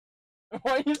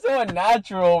Why are you so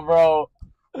unnatural, bro?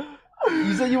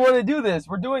 You said you want to do this.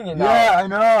 We're doing it now. Yeah, I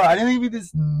know. I didn't think it'd be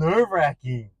this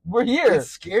nerve-wracking. We're here. It's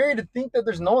scary to think that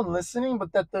there's no one listening,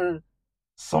 but that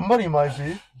somebody might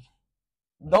be.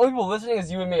 The only people listening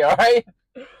is you and me, alright?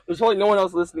 There's probably no one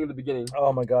else listening in the beginning.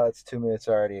 Oh my god, it's 2 minutes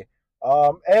already.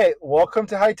 Hey, welcome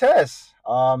to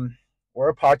HighT3Z. We're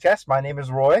a podcast. My name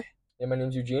is Roy. Yeah, my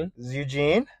name's Eugene. This is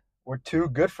Eugene. We're two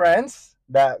good friends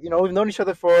that, we've known each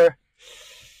other for...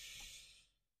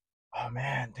 Oh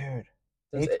man, dude.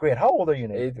 Since 8th grade. How old are you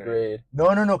in 8th grade?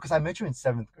 No, because I met you in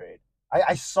 7th grade.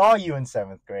 I saw you in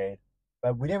 7th grade,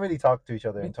 but we didn't really talk to each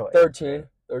other until 13.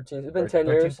 It's been 10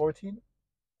 years. 14?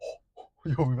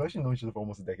 Yo, we've actually known each other for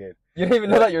almost a decade. You didn't even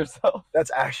know that yourself.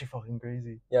 That's actually fucking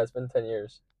crazy. Yeah, it's been 10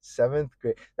 years. 7th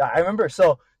grade. I remember,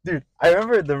 I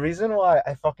remember the reason why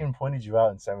I fucking pointed you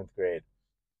out in 7th grade.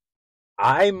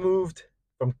 I moved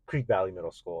from Creek Valley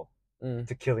Middle School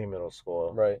to Killeen Middle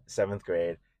School. Right. 7th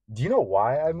grade. Do you know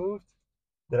why I moved?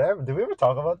 Did we ever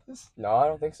talk about this? No, I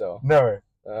don't think so. Never.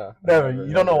 Never.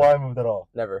 You don't know why I moved at all?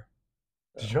 Never.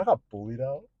 Did you know I got bullied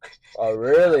out? Oh,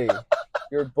 really?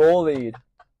 You're bullied.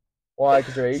 Why?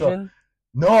 Because you're Asian?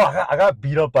 No, I got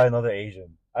beat up by another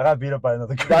Asian. I got beat up by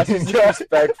another Korean. That's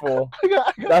disrespectful.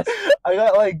 I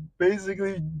got like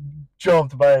basically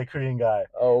jumped by a Korean guy.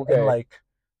 Oh, okay. And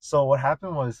so what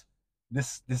happened was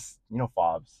this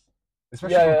fobs,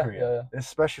 especially from Korea. Yeah.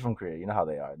 Especially from Korea, you know how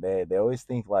they are. They always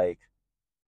think like,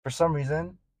 for some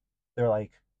reason, they're like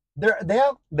they're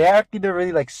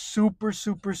really like super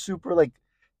like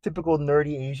typical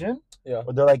nerdy Asian. Yeah.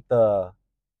 But they're like the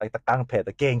gangpe,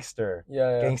 the gangster.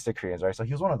 Yeah. Gangster Koreans, right? So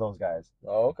he was one of those guys.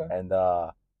 Oh, okay. And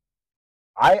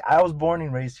I was born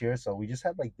and raised here, so we just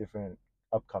had like different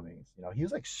upcomings. He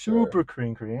was like super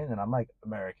Korean, and I'm like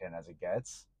American as it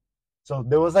gets. So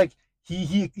there was like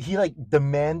he like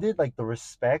demanded like the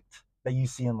respect that you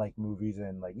see in like movies,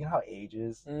 and like how age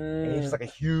is like a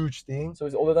huge thing. So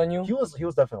he's older than you? He was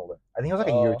definitely older. I think he was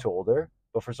like a year or two older,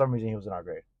 but for some reason he was in our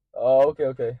grade. Oh,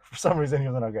 okay. For some reason he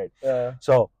was in our grade. Yeah.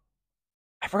 So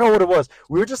I forgot what it was.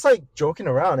 We were just like joking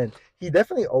around, and he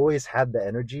definitely always had the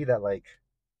energy that like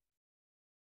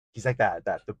he's like that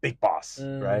the big boss,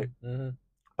 right? Mm-hmm.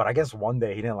 But I guess one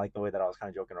day he didn't like the way that I was kind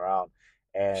of joking around,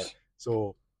 and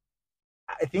so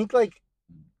I think like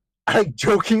I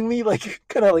jokingly like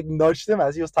kind of like nudged him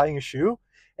as he was tying his shoe,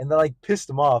 and then like pissed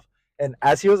him off. And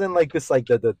as he was in like this like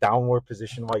the downward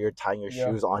position while you're tying your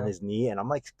shoes on his knee, and I'm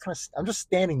like I'm just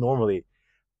standing normally.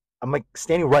 I'm like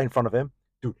standing right in front of him.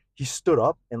 Dude, he stood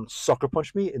up and sucker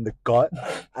punched me in the gut.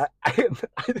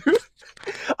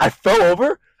 I fell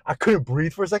over. I couldn't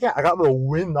breathe for a second. I got the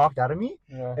wind knocked out of me,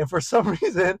 and for some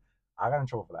reason, I got in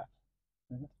trouble for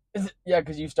that. Yeah,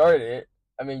 because you started it.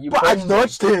 I mean, But I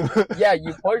nudged him. Yeah,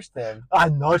 you pushed him. I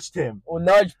nudged him. Well,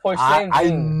 nudge, push, same thing. I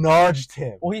nudged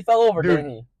him. Well, he fell over, didn't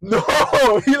he? No,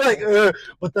 he like,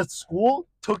 but the school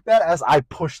took that as I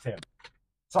pushed him.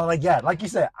 So I'm like, yeah, like you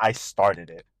said, I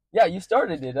started it. Yeah, you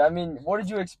started it. I mean, what did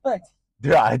you expect?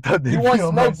 Dude, I thought they'd you want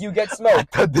smoke, you get smoke. I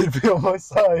thought they'd be on my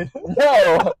side.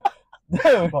 No.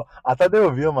 Dude. Well, I thought they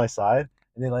would be on my side,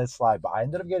 and they let it slide. But I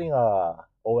ended up getting a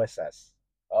OSS.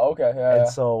 Oh, okay, yeah. And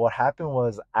so what happened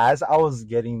was, as I was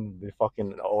getting the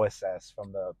fucking OSS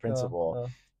from the principal,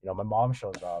 my mom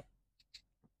shows up,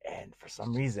 and for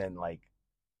some reason, like,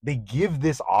 they give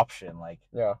this option, like,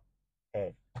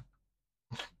 hey,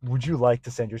 would you like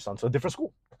to send your son to a different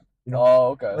school? Oh,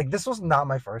 okay. Like, this was not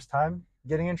my first time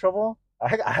getting in trouble. I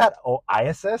had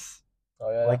ISS,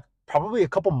 like, probably a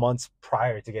couple months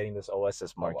prior to getting this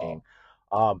OSS marking.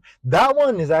 Oh, wow. That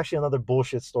one is actually another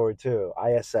bullshit story too.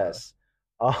 ISS.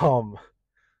 Now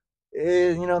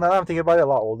that I'm thinking about it a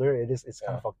lot older, it's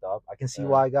kind of fucked up. I can see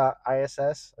why I got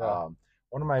ISS. One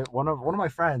of my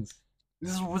friends.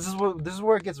 This is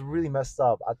where it gets really messed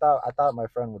up. I thought my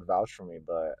friend would vouch for me,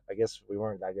 but I guess we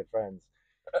weren't that good friends.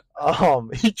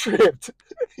 He tripped,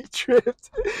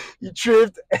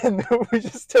 and we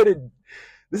just started.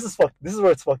 This is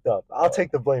where it's fucked up. I'll take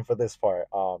the blame for this part.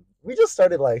 We just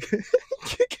started like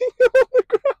kicking him on the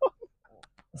ground.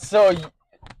 So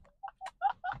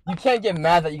you can't get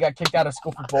mad that you got kicked out of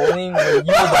school for bullying when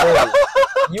you were the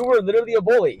bully. You were literally a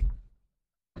bully.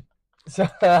 So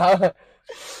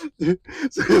he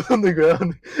was on the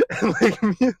ground, and like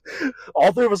me,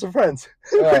 all three of us are friends.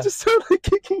 We just started like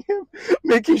kicking him,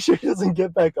 making sure he doesn't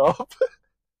get back up.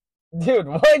 Dude,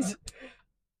 what?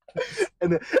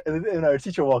 And our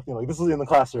teacher walked in, like, this was in the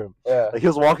classroom. Yeah. Like, he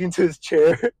was walking to his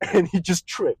chair, and he just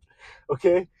tripped.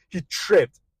 Okay? He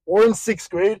tripped. Or in 6th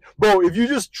grade. Bro, if you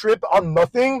just trip on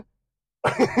nothing...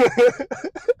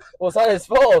 Well, it's not his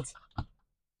fault.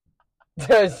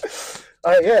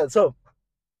 Yeah, so...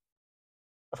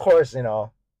 of course,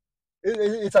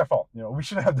 it's our fault. We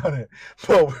shouldn't have done it,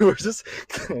 but we were just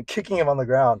kicking him on the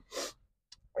ground.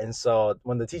 And so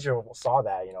when the teacher saw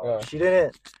that, she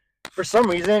didn't, for some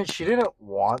reason, she didn't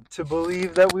want to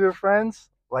believe that we were friends.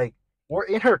 Like, we're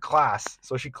in her class,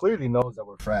 so she clearly knows that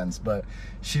we're friends, but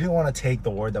she didn't want to take the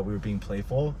word that we were being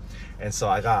playful. And so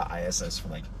I got ISS for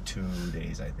like 2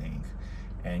 days, I think.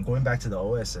 And going back to the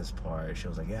OSS part, she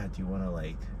was like, yeah, do you want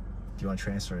to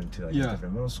transfer into like a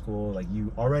different middle school? Like,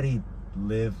 you already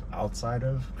live outside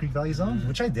of Creek Valley Zone,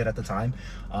 which I did at the time.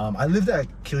 I lived at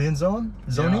Killian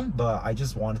zoning, but I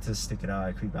just wanted to stick it out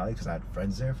at Creek Valley because I had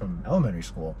friends there from elementary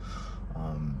school.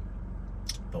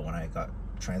 But when I got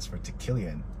transferred to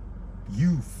Killian,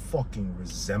 you fucking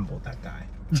resembled that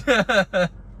guy.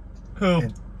 Who?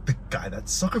 And the guy that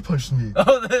sucker punched me.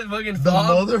 Oh, that fucking the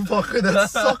motherfucker that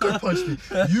sucker punched me.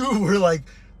 You were like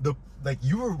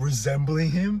you were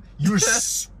resembling him. You were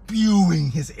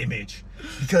spewing his image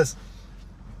because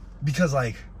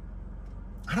like,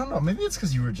 I don't know, maybe it's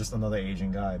because you were just another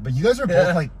Asian guy, but you guys were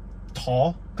both like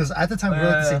tall, because at the time we were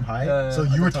at the same height, so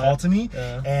you were tall to me,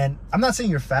 and I'm not saying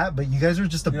you're fat, but you guys are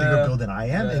just a bigger build than I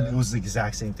am, and it was the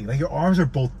exact same thing. Like, your arms are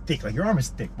both thick. Like, your arm is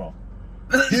thick, bro.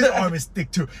 His arm is thick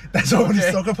too. That's why when he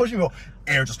sucker punched me, bro,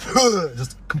 air just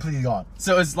completely gone.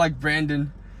 So it's like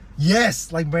Brandon.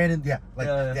 Yes, like Brandon. Yeah,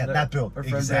 that build.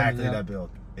 Exactly, Brandon, that build.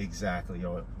 Exactly,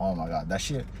 yo. Oh my god, that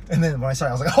shit. And then when I saw it,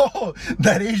 I was like, oh,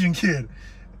 that Asian kid.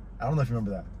 I don't know if you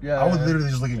remember that. Yeah. I was literally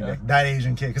just looking at you like, that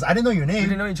Asian kid, because I didn't know your name. We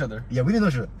didn't know each other. Yeah, we didn't know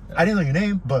each other. I didn't know your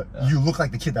name, but you look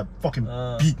like the kid that fucking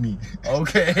beat me.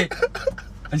 Okay.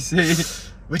 I see.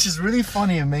 Which is really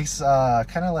funny. It makes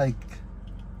kind of like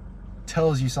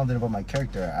tells you something about my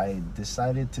character. I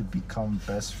decided to become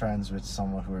best friends with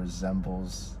someone who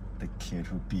resembles the kid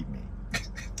who beat me.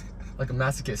 Like a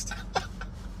masochist.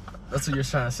 That's what you're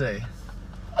trying to say.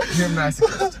 You're a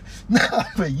masochist. No,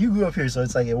 but you grew up here, so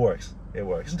it's like, it works. It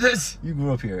works. You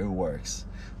grew up here, it works.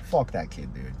 Fuck that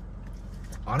kid, dude.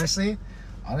 Honestly,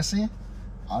 I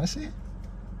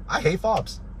hate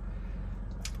fobs.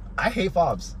 I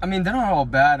mean, they're not all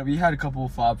bad. We had a couple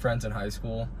of fob friends in high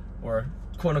school, or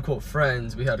quote-unquote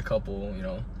friends. We had a couple,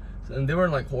 and they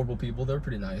weren't like horrible people. They were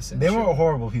pretty nice. They weren't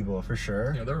horrible people, for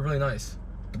sure. They were really nice.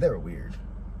 But they were weird.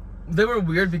 They were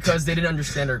weird because they didn't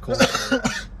understand our culture.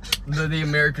 the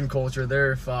American culture.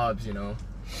 They're fobs,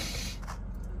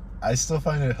 I still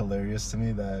find it hilarious to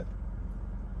me that,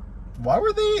 why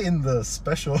were they in the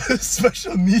special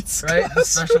needs class? The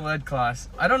special ed class.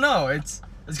 I don't know. It's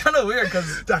kind of weird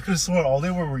because I could have sworn all they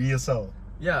were ESL.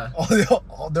 Yeah.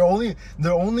 Their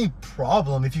only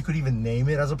problem, if you could even name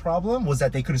it as a problem, was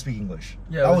that they couldn't speak English.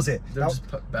 Yeah, that was it. They're just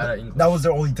bad at English. That was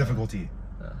their only difficulty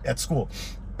at school.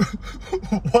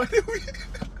 Why did we?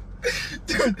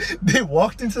 Dude, they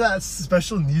walked into that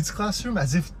special needs classroom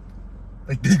as if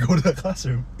like they go to that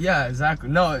classroom. Yeah, exactly.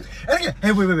 No. And again,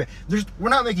 hey, wait. We're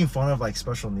not making fun of like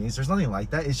special needs. There's nothing like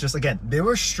that. It's just, again, they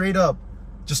were straight up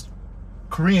just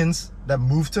Koreans that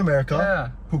moved to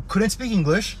America who couldn't speak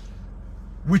English,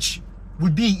 which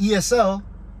would be ESL.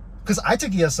 Because I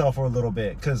took ESL for a little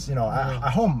bit. Because, at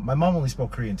home, my mom only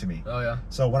spoke Korean to me. Oh, yeah.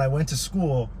 So when I went to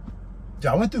school,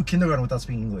 I went through kindergarten without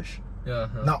speaking English. Yeah.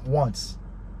 Not once.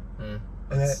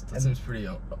 That seems pretty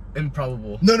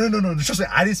improbable. No. Trust me,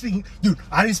 I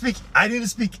didn't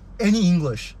speak any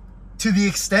English, to the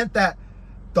extent that,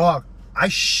 dog, I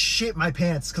shit my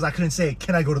pants because I couldn't say,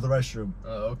 can I go to the restroom?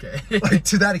 Oh, okay. Like,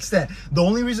 to that extent. The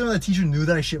only reason the teacher knew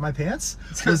that I shit my pants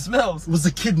was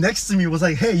the kid next to me was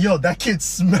like, hey, yo, that kid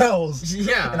smells.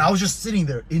 Yeah. And I was just sitting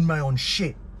there in my own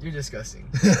shit. You're disgusting.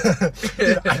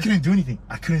 Dude, I couldn't do anything.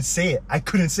 I couldn't say it.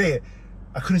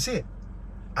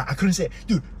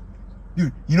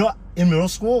 Dude, in middle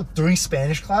school, during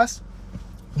Spanish class,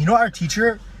 our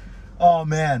teacher, oh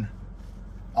man,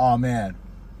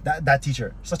 that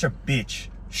teacher, such a bitch.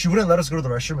 She wouldn't let us go to the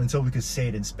restroom until we could say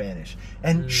it in Spanish.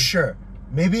 And sure,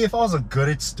 maybe if I was a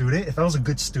good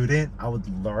student, I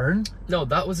would learn. No,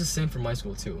 that was the same for my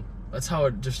school too. That's how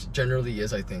it just generally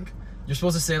is, I think. You're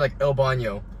supposed to say like El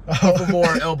Baño,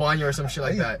 or El Baño or some shit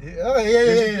like that.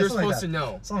 You're supposed to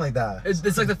know. Something like that.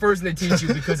 It's like the first thing they teach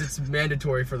you because it's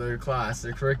mandatory for their class,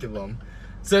 their curriculum.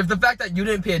 So if the fact that you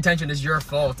didn't pay attention is your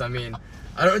fault, I mean,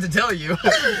 I don't know what to tell you.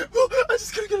 Well, I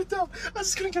just couldn't get it down.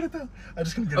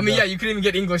 I mean, yeah, you couldn't even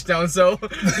get English down, so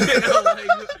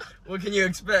what can you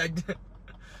expect?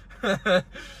 Nothing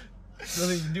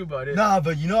you can do about it. Nah,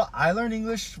 but I learned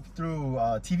English through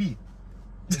TV.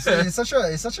 It's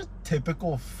such a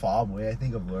typical fob way, I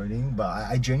think, of learning, but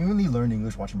I genuinely learned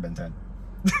English watching Ben 10.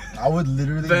 I would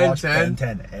literally watch Ben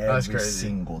 10 every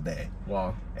single day.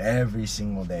 Wow. Every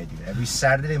single day, dude. Every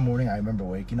Saturday morning, I remember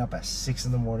waking up at 6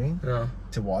 in the morning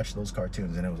to watch those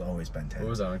cartoons, and it was always Ben 10. What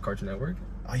was that, on Cartoon Network?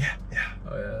 Oh, yeah, yeah.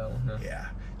 Oh, yeah, that one. Yeah.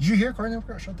 Did you hear Cartoon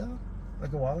Network got shut down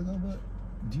like a while ago? But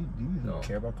do you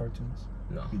care about cartoons?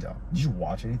 No. You don't. Did you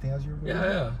watch anything as you were growing up?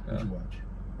 Yeah. What did you watch?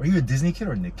 Were you a Disney kid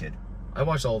or a Nick kid? I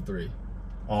watched all three.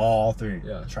 All three?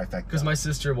 Yeah. Trifecta. Because my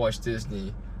sister watched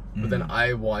Disney, but then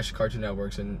I watched Cartoon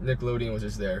Networks, and Nickelodeon was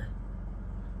just there.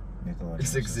 Nickelodeon. It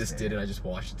just existed, and I just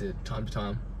watched it time to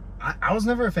time. I was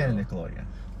never a fan of Nickelodeon.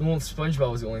 Well,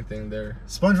 SpongeBob was the only thing there.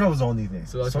 SpongeBob was the only thing.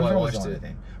 So that's why I watched it.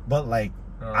 But like,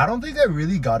 I don't think I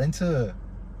really got into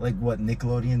like what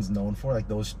Nickelodeon's known for, like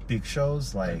those big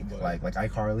shows, like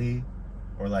iCarly,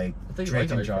 or like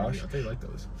Drake and Josh. I think you like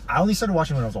those. I only started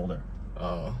watching when I was older.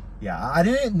 Oh. Yeah, I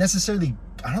didn't necessarily.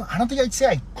 I don't think I'd say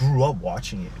I grew up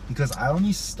watching it, because I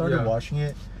only started watching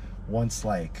it once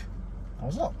like I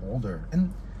was a lot older,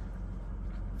 and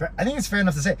I think it's fair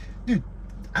enough to say, dude,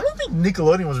 I don't think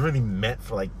Nickelodeon was really meant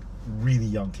for like really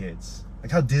young kids.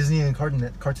 Like how Disney and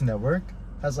Cartoon Network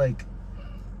has like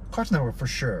Cartoon Network for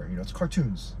sure. You know, it's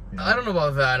cartoons. You know? I don't know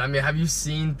about that. I mean, have you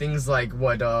seen things like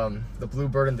what the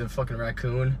Bluebird and the fucking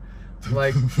raccoon?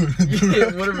 Like,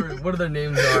 what are their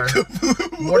names are?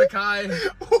 Mordecai. You know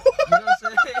what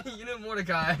I'm saying? You know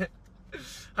Mordecai.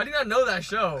 How do you not know that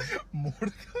show?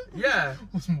 Mordecai? Yeah.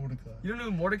 What's Mordecai? You don't know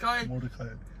Mordecai? Mordecai.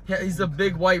 Yeah, he's the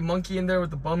big white monkey in there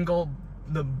with the bubble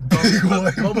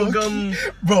gum.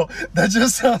 Bro, that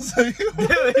just sounds like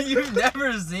Dude, you've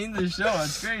never seen the show.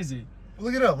 It's crazy.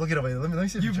 Look it up. Wait, let me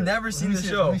see a picture. You've never seen the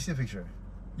show. Let me see a picture.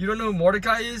 You don't know who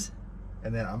Mordecai is?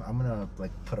 And then I'm gonna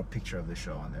like put a picture of the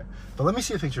show on there. But let me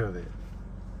see a picture of it.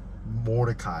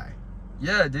 Mordecai.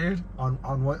 Yeah, dude. On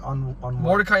what? On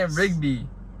Mordecai and Rigby.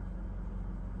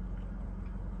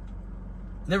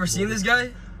 Never seen this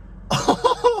guy?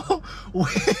 Oh,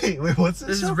 wait, what's this?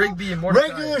 This is Rigby and Mordecai.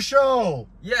 Regular show.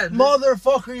 Yeah.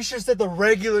 Motherfucker, you should have said the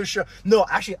regular show. No,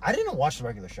 actually, I didn't watch the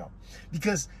regular show,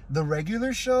 because the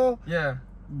regular show,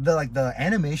 the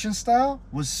animation style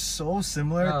was so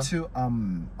similar to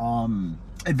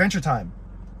Adventure Time.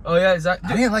 Oh yeah, exactly.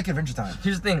 I didn't like Adventure Time.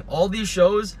 Here's the thing: all these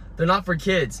shows, they're not for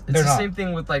kids. It's the same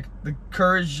thing with like the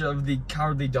Courage of the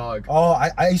Cowardly Dog. Oh,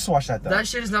 I used to watch that though. That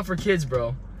shit is not for kids,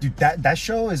 bro. Dude, that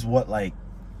show is what like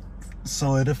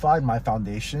solidified my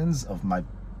foundations of my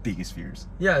biggest fears.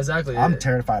 Yeah, exactly. I'm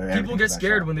terrified of everything. People get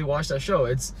scared when they watch that show.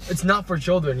 It's not for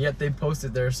children, yet they post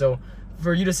it there. So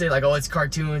for you to say like, oh, it's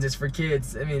cartoons, it's for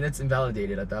kids, I mean, that's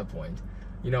invalidated at that point.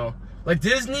 You know, like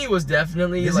Disney was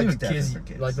definitely like a kids,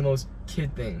 like the most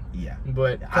kid thing. Yeah.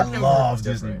 But I love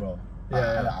Disney, bro.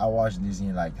 Yeah. I watched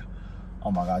Disney like,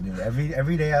 oh my god, dude.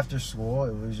 Every day after school,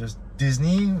 it was just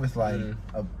Disney with like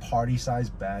a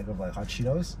party-sized bag of like hot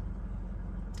Cheetos.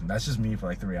 And that's just me for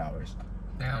like 3 hours.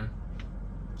 Damn.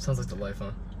 Sounds like the life, huh?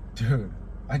 Dude,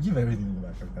 I give everything to go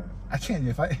back like that. I can't.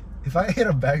 If I ate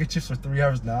a bag of chips for 3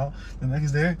 hours now, the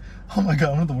next day, oh my god, I'm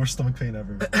gonna have the worst stomach pain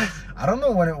ever. I don't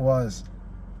know when it was.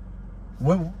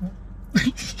 Well,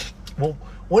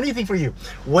 what do you think for you?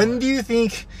 When do you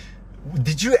think?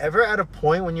 Did you ever at a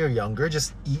point when you're younger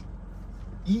just eat?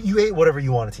 You ate whatever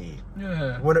you wanted to eat.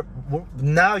 Yeah.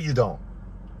 Now you don't.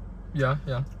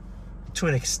 Yeah. To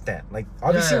an extent, like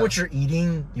obviously what you're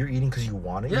eating because you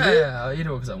want to eat it. Yeah, I eat it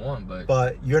because I want,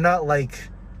 but you're not like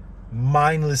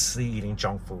mindlessly eating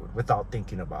junk food without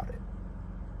thinking about it.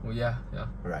 Well, yeah.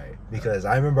 Right, because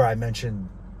I remember I mentioned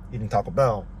eating Taco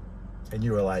Bell, and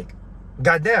you were like,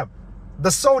 "God damn,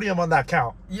 the sodium on that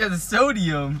count." Yeah, the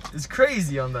sodium is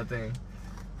crazy on that thing.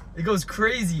 It goes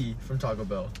crazy from Taco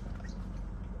Bell,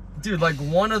 dude. Like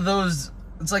one of those.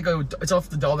 It's off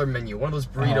the dollar menu. One of those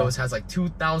burritos has like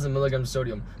 2,000 milligrams of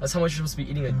sodium. That's how much you're supposed to be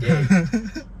eating a day.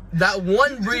 That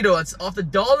one burrito that's off the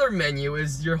dollar menu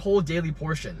is your whole daily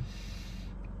portion.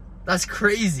 That's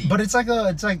crazy. But it's like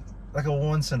a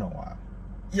once in a while.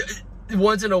 Yeah,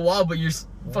 once in a while, but you're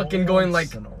fucking going like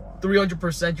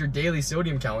 300% your daily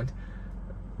sodium count.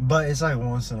 But it's like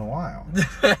once in a while.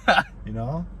 You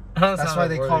know? That's why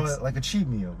they call it like a cheat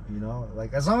meal. You know?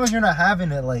 Like as long as you're not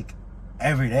having it like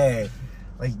every day.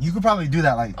 Like you could probably do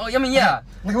that. Like I mean, yeah.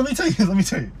 Like let me tell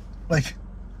you. Like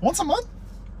once a month.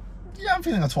 Yeah, I'm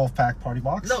feeling a 12-pack party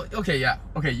box. No, okay, yeah,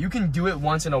 okay. You can do it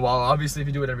once in a while. Obviously, if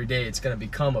you do it every day, it's gonna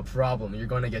become a problem. You're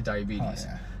gonna get diabetes. Oh,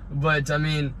 yeah. But I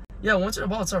mean, yeah, once in a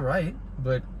while it's alright.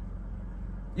 But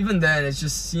even then, it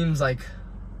just seems like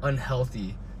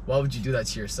unhealthy. Why would you do that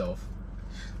to yourself?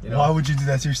 You know? Why would you do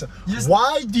that to yourself?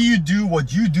 Why do you do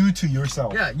what you do to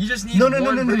yourself? Yeah, you just need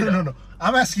No.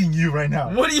 I'm asking you right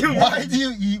now. What do you Why do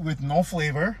you eat with no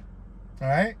flavor? All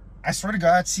right? I swear to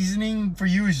God, seasoning for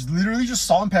you is literally just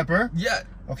salt and pepper. Yeah.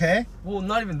 Okay? Well,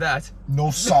 not even that.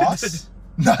 No sauce.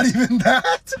 Not even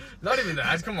that. Not even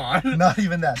that. Come on. Not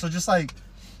even that. So just like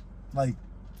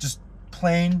just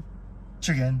plain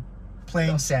chicken,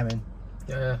 plain salmon.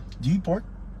 Yeah. Do you eat pork?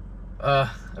 I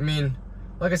mean,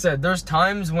 like I said, there's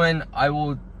times when I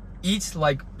will eat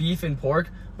like beef and pork,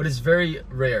 but it's very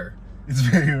rare. It's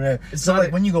very rare. It's so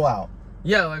like when you go out.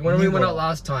 Yeah, like when we went out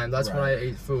last time, that's when I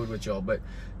ate food with Joe. But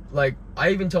like, I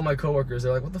even tell my coworkers,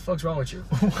 they're like, "What the fuck's wrong with you?"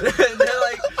 They're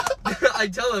like, I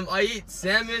tell them I eat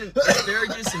salmon,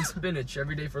 asparagus, and spinach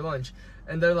every day for lunch,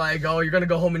 and they're like, "Oh, you're gonna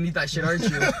go home and eat that shit, aren't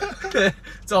you?"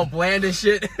 It's all bland and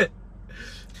shit.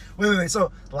 Wait.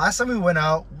 So the last time we went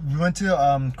out, we went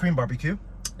to Korean barbecue.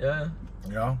 Yeah.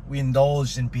 You know, we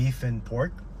indulged in beef and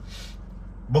pork.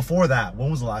 Before that, when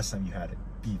was the last time you had it?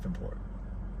 Beef and pork?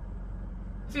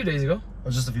 A few days ago. Or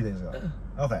just a few days ago?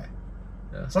 Yeah. Okay.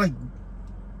 Yeah. So like,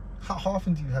 how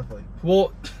often do you have like?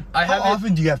 Well, how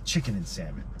often do you have chicken and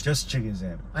salmon? Just chicken and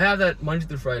salmon. I have that Monday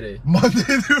through Friday. Monday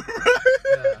through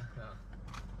Friday. Yeah.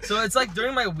 So it's like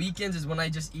during my weekends is when I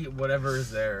just eat whatever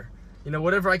is there. You know,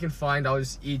 whatever I can find, I'll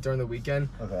just eat during the weekend.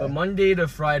 Okay. But Monday to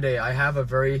Friday, I have a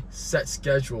very set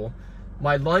schedule.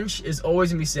 My lunch is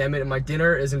always gonna be salmon, and my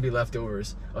dinner is gonna be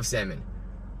leftovers of salmon.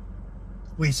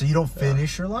 Wait, so you don't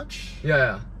finish your lunch?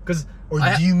 Yeah. Or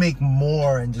do you make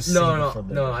more and just save it for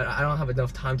later? No, I don't have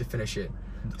enough time to finish it.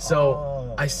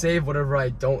 So I save whatever I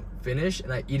don't finish,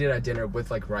 and I eat it at dinner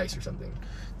with like rice or something.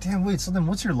 Damn, wait, so then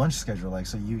what's your lunch schedule like?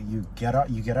 So you get out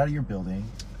of your building.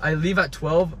 I leave at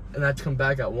 12 and I have to come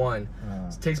back at 1.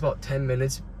 So it takes about 10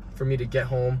 minutes for me to get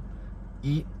home,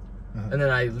 eat, and then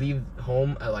I leave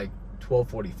home at like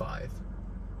 12:45.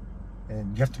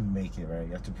 And you have to make it, right?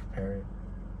 You have to prepare it.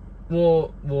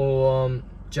 Well,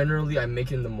 generally I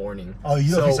make it in the morning. Oh,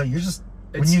 so you're just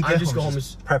when you get just home, go home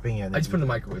just prepping it. I just put it in the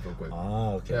microwave real quick.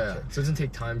 Oh, okay. Yeah, okay. so it doesn't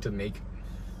take time to make.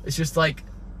 It's just like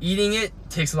eating it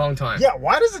takes a long time. Yeah,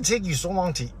 why does it take you so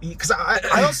long to eat? Because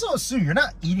I also assume you're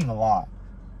not eating a lot.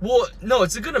 Well, no,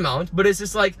 it's a good amount, but it's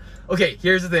just like, okay,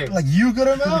 here's the thing. Like you good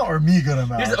amount or me good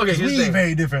amount? Here's the we eat thing.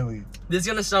 very differently. This is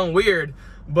gonna sound weird,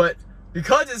 but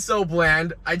because it's so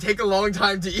bland, I take a long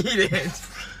time to eat it.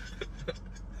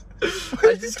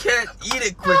 I just can't eat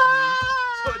it quickly,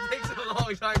 so it takes a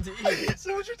long time to eat.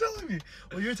 So what you're telling me?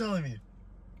 Well, you're telling me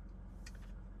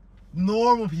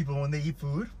normal people when they eat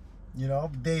food, you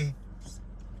know, they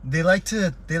like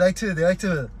to you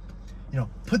know,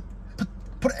 put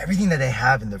everything that they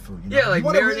have in their food. You know? Yeah, like you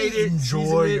marinate it,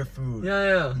 enjoy your food.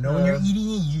 Yeah. You know, when you're eating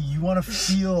it, you want to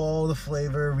feel all the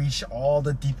flavor, reach all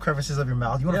the deep crevices of your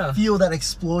mouth. You want to feel that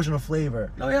explosion of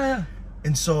flavor. Oh yeah.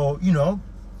 And so, you know,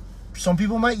 some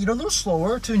people might eat a little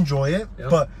slower to enjoy it,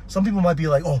 but some people might be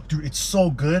like, "Oh, dude, it's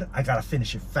so good, I gotta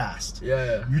finish it fast."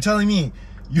 Yeah. You're telling me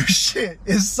your shit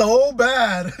is so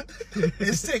bad,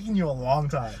 it's taking you a long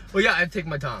time. Well, yeah, I take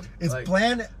my time. It's like,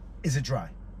 bland. Is it dry?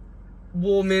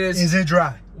 Well, I mean, is it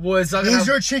dry? Well, it's not. Is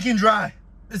your chicken dry?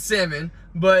 It's salmon,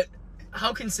 but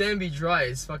how can salmon be dry?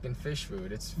 It's fucking fish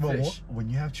food. It's fish. Well, when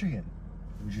you have chicken,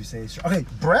 would you say it's dry? Okay,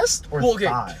 breast or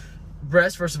thigh?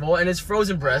 Breast, first of all, and it's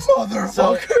frozen breast. Motherfucker.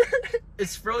 So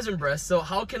it's frozen breast. So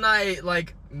how can I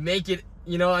like make it?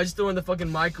 You know, I just throw it in the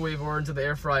fucking microwave or into the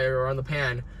air fryer or on the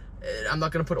pan. I'm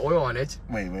not gonna put oil on it.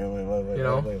 Wait. You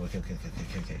know? Wait.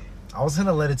 Okay. I was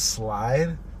gonna let it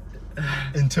slide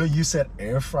until you said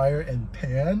air fryer and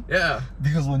pan. Yeah.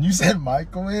 Because when you said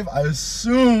microwave, I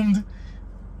assumed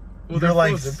you're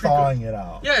like thawing it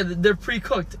out. Yeah, they're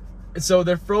pre-cooked. So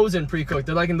they're frozen pre-cooked.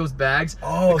 They're like in those bags.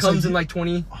 Oh, it comes in like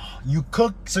 20. You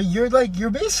cook, so you're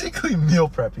basically meal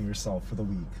prepping yourself for the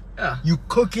week. Yeah. You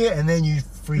cook it and then you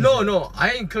freeze it. No,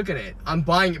 I ain't cooking it. I'm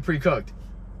buying it pre-cooked.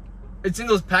 It's in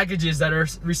those packages that are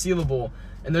resealable,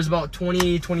 and there's about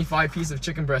 25 pieces of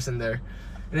chicken breast in there,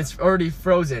 and it's already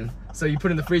frozen. So you put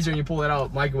it in the freezer and you pull it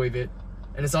out, microwave it,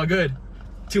 and it's all good.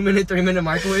 2-minute, 3-minute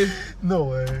microwave. No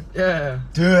way. Yeah.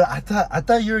 Dude, I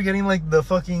thought you were getting like the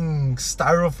fucking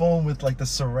styrofoam with like the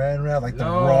saran wrap, like the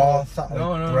raw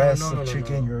breast of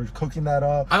chicken. You're cooking that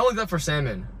up. I only got for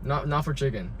salmon, not for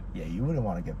chicken. Yeah, you wouldn't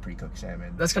want to get pre-cooked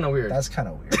salmon. That's kind of weird. That's kind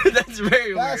of weird. That's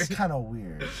very weird. That's kind of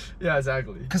weird. Yeah,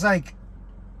 exactly. Because like,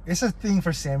 it's a thing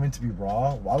for salmon to be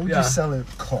raw. Why would you sell it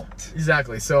cooked?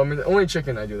 Exactly. So I mean, only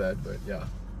chicken I do that, but yeah.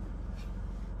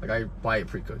 Like I buy it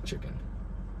pre-cooked chicken.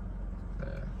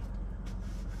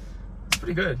 It's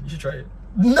pretty good. You should try it.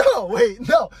 No, wait,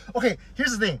 no. Okay,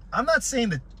 here's the thing. I'm not saying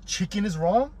the chicken is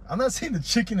wrong. I'm not saying the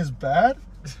chicken is bad.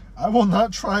 I will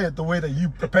not try it the way that you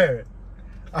prepare it.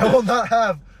 I will not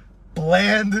have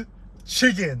bland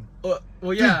chicken. Well,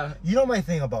 yeah. Dude, you know my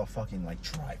thing about fucking like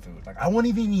dry food. Like I won't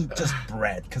even eat just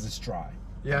bread because it's dry.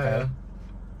 Yeah, Okay? yeah.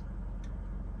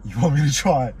 You want me to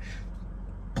try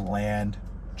bland,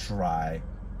 dry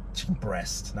chicken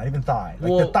breast, not even thigh. Like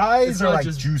Well, the thighs it's are not like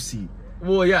just- juicy.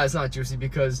 Well, yeah, it's not juicy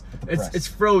because it's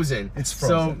frozen. It's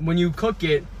frozen. So when you cook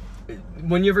it,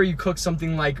 whenever you cook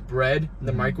something like bread in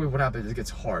the microwave, what happens? It gets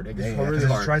hard. It gets really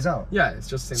hard. It dries out. Yeah, it's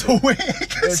just the same So thing. wait,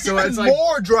 it's So even it's like-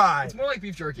 more dry. It's more like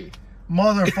beef jerky.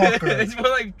 Motherfucker. It's more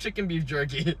like chicken beef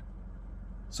jerky.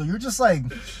 So you're just like,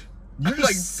 you're just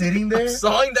Like, sitting there. I'm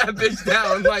sawing that bitch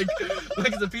down like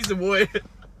it's a piece of wood.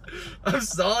 I'm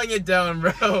sawing it down,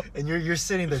 bro. And you're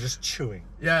sitting there just chewing.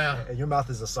 Yeah. And your mouth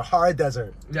is a Sahara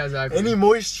desert. Yeah, exactly. Any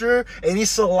moisture, any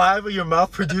saliva your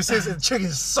mouth produces, and chicken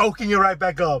is soaking it right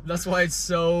back up. That's why it's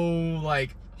so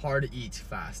like hard to eat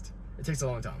fast. It takes a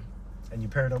long time. And you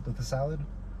pair it up with the salad?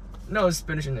 No, it's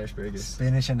spinach and asparagus.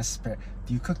 Spinach and asparagus.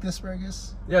 Do you cook the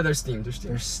asparagus? Yeah, they're steamed. They're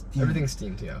steamed. They're steamed. Everything's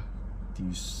steamed. Yeah. Do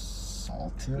you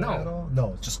salt it No. at all?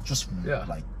 No, just Yeah.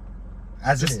 like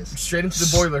as Just it is. straight into the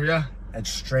boiler. Yeah. And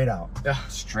straight out. Yeah.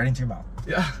 Straight into your mouth.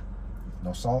 Yeah.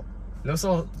 No salt, No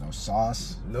salt. no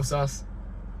sauce. No sauce.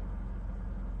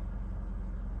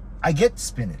 I get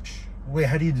spinach. Wait,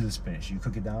 how do you do the spinach? You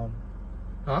cook it down?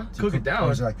 Huh? Do you Cook it down.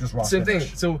 Or is it like just raw Same spinach?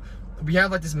 thing. So we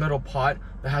have like this metal pot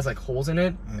that has like holes in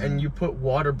it, and you put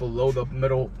water below the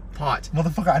metal pot.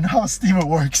 Motherfucker, I know how a steamer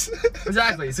works.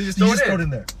 Exactly. So you just You throw just it throw in. it in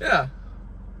there. Yeah.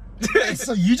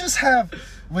 So you just have,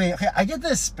 wait, okay, I get the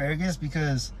asparagus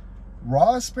because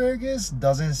raw asparagus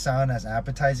doesn't sound as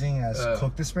appetizing as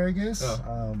cooked asparagus.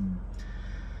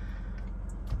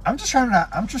 I'm just trying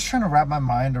to wrap my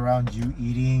mind around you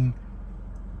eating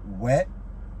wet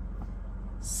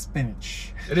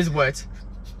spinach. It is wet.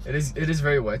 It is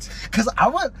very wet. Cause I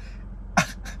would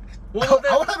Well,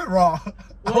 I would have it raw.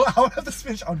 Well- I would have the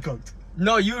spinach uncooked.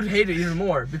 No, you would hate it even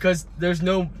more because there's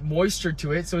no moisture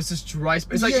to it, so it's just dry.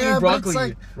 It's like Yeah, eating but broccoli it's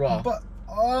like- raw. But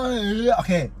yeah,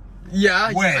 okay.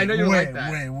 Yeah, Wait, I know you like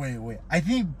that. Wait. I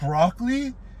think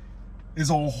broccoli is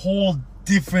a whole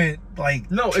different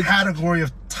category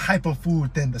of type of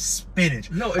food than the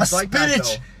spinach. No, it's a like that,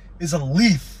 spinach though. is a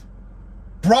leaf.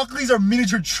 Broccolis are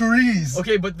miniature trees.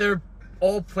 Okay, but they're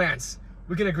all plants.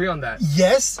 We can agree on that.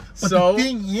 Yes, but So- the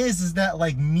thing is that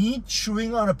like me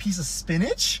chewing on a piece of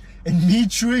spinach and me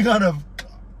chewing on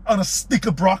a stick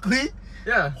of broccoli,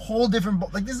 Yeah. whole different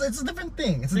it's a different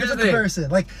thing. It's a Here's different the thing. comparison.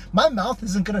 Like my mouth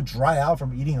isn't gonna dry out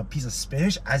from eating a piece of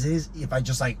spinach as is if I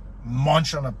just like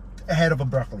munch on a head of a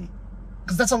broccoli.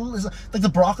 Because like the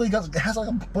broccoli has like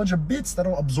a bunch of bits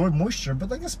that'll absorb moisture, but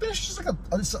like the spinach is just like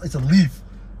it's a leaf.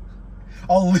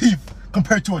 A leaf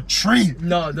compared to a tree.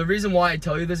 No, the reason why I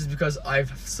tell you this is because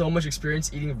I've so much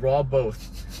experience eating raw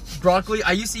both. Broccoli,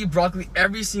 I used to eat broccoli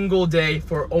every single day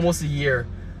for almost a year.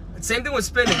 Same thing with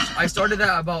spinach. I started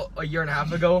that about a year and a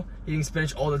half ago, eating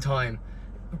spinach all the time.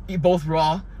 Eat both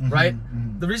raw, right?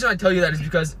 The reason I tell you that is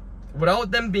because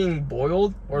without them being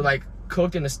boiled or like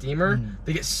cooked in a steamer,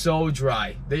 they get so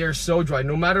dry. They are so dry,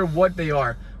 no matter what they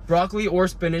are. Broccoli or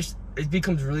spinach, it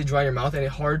becomes really dry in your mouth and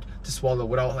it's hard to swallow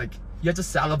without like, you have to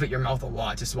salivate your mouth a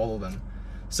lot to swallow them.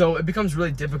 So it becomes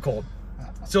really difficult.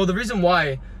 So the reason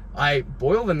why I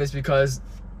boil them is because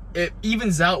it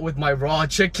evens out with my raw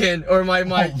chicken or my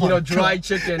dry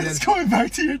chicken It's going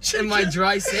back to your chicken and my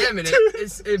dry salmon.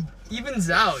 It evens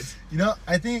out. You know,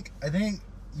 I think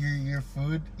your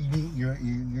food eating your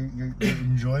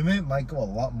enjoyment might go a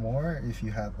lot more if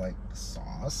you had like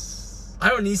sauce. I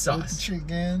don't need With the sauce.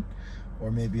 chicken,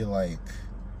 or maybe like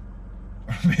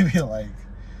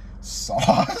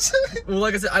sauce. Well,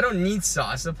 like I said, I don't need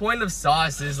sauce. The point of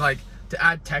sauce is like to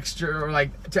add texture or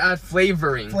like to add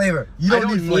flavoring. Flavor. You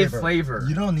don't, need flavor. flavor.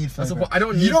 You don't need That's flavor. I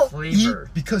don't you need don't flavor.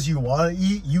 eat because you want to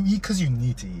eat. You eat because you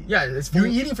need to eat. Yeah, it's You're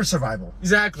food. eating for survival.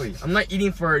 Exactly. I'm not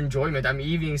eating for enjoyment. I'm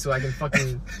eating so I can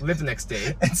fucking live the next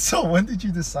day. And so, when did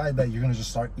you decide that you're gonna just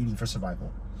start eating for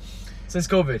survival? Since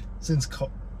COVID.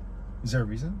 Is there a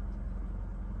reason?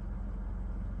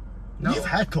 No. You've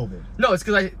had COVID. No, it's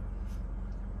because wait.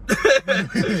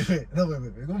 No,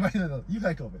 wait. Go back to that. You've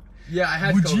had COVID. Yeah, I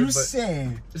had Would COVID, you but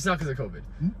say? it's not because of COVID.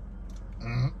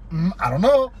 I don't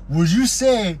know. Would you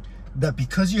say that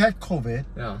because you had COVID,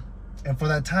 Yeah. and for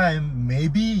that time,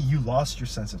 maybe you lost your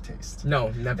sense of taste? No,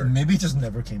 never. And maybe it just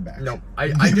never came back. No, I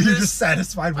Maybe did you're this. just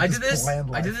satisfied with I this did this. bland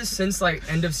life. I did this since like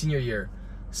end of senior year.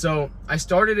 So I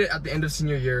started it at the end of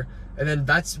senior year, and then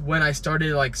that's when I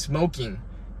started like smoking,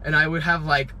 and I would have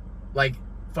like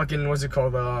fucking what's it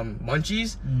called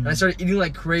munchies, and I started eating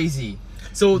like crazy.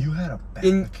 So You had a bag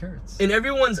of carrots. in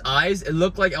everyone's eyes, it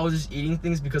looked like I was just eating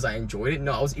things because I enjoyed it.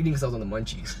 No, I was eating because I was on the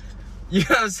munchies. You know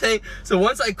what I'm saying? So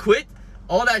once I quit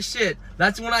all that shit,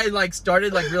 that's when I like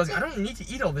started like realizing I don't need to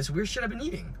eat all this weird shit I've been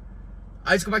eating.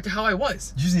 I just go back to how I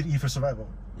was. You just need to eat for survival.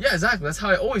 Yeah, exactly. That's how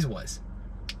I always was.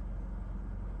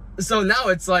 So now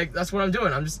it's like, that's what I'm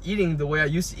doing. I'm just eating the way I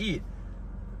used to eat.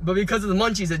 But because of the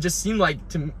munchies, it just seemed like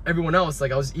to everyone else,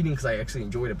 like I was eating because I actually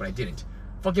enjoyed it, but I didn't.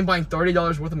 Fucking buying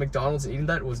 $30 worth of McDonald's and eating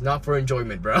that was not for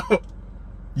enjoyment, bro.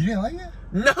 You didn't like it?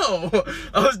 No!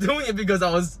 I was doing it because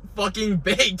I was fucking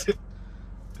baked.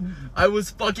 I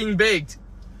was fucking baked.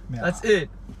 Man, that's it.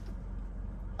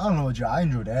 I don't know what I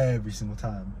enjoyed every single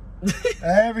time.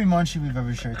 Every munchie we've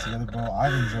ever shared together, bro,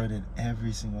 I've enjoyed it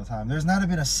every single time. There's not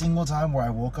been a single time where I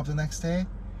woke up the next day,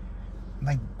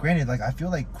 like, granted, like, I feel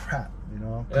like crap, you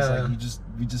know? Because, like,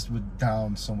 we just would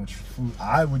down so much food.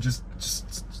 I would just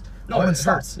no, it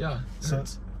hurts, yeah. It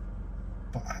hurts.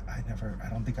 But I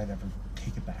don't think I'd ever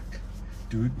take it back.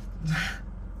 Dude,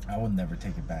 I will never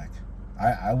take it back.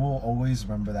 I will always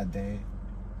remember that day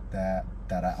that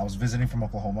I was visiting from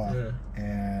Oklahoma,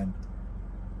 and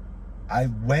I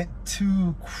went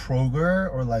to Kroger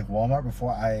or like Walmart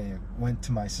before I went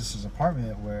to my sister's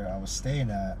apartment where I was staying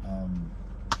at, and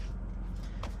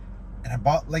I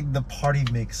bought like the party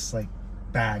mix like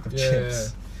bag of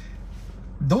chips.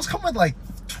 Those come with like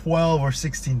 12 or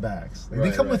 16 bags. Like,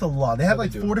 they come with a lot. They have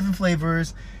like 4 different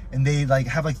flavors, and they like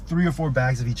have like 3 or 4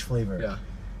 bags of each flavor. Yeah.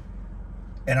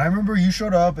 And I remember you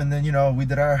showed up, and then, you know, we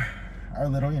did our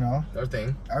little, you know, our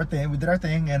thing. We did our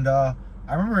thing, and I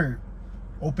remember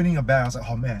opening a bag. I was like,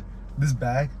 oh man, this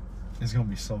bag is gonna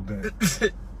be so good.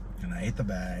 And I ate the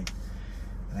bag,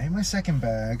 and I ate my second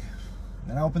bag,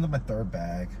 and then I opened up my third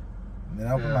bag, and then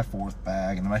I opened my fourth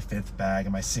bag, and then my fifth bag,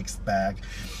 and my sixth bag.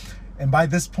 And by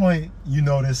this point, you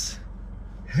notice,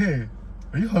 hey,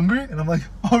 are you hungry? And I'm like,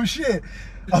 oh shit,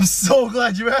 I'm so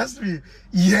glad you asked me.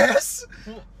 Yes.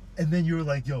 And then you were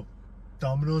like, yo,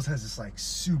 Domino's has this like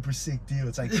super sick deal.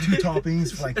 It's like 2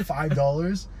 toppings for like $5. And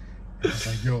I was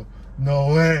like, yo,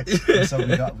 no way. And so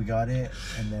we got it,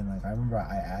 and then like I remember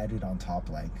I added on top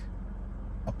like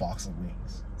a box of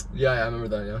wings. Yeah, I remember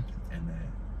that. Yeah. And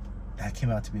then that came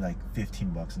out to be like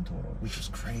 $15 in total, which was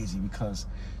crazy because,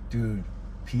 dude,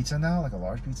 pizza now, like a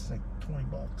large pizza, is like $20.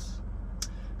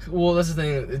 Well, that's the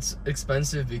thing. It's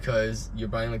expensive because you're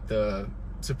buying like the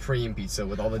supreme pizza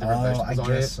with all the different vegetables on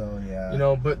it. I guess so, yeah. You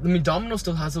know, but I mean, Domino's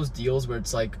still has those deals where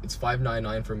it's like it's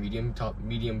 $5.99 for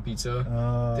medium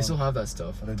pizza. They still have that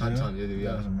stuff. Time to time, they do.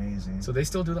 Yeah, that was amazing. So they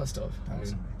still do that stuff. That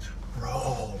was amazing.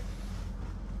 Bro,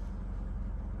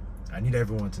 I need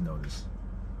everyone to know this.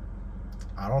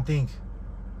 I don't think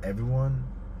anyone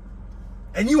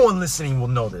listening will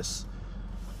know this.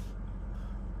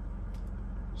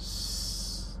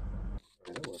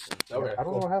 Okay, I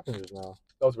don't know what happened just now.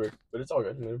 That was weird, but it's all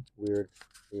good. Man. Weird.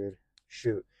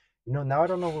 Shoot. You know, now I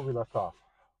don't know where we left off.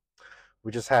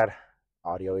 We just had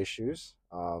audio issues.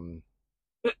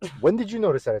 When did you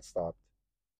notice that it stopped?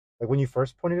 Like when you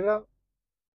first pointed it out?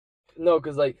 No,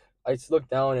 because like I just looked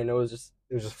down and it was just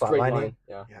flatlining.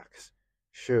 Yeah. Yeah.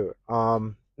 Shoot.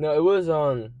 No, it was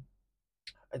I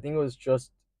think it was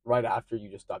just right after you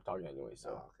just stopped talking anyway. So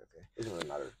okay. It doesn't really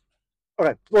matter.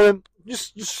 Okay. Well, then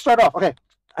just start off. Okay.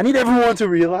 I need everyone to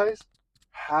realize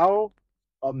how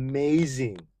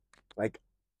amazing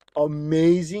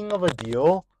of a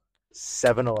deal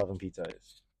 7-Eleven pizza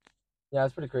is. Yeah,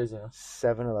 it's pretty crazy, huh?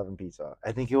 7-Eleven pizza.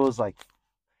 I mean,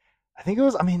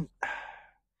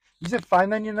 you said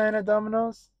 $5.99 at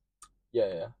Domino's?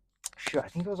 Yeah. Sure, I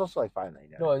think it was also like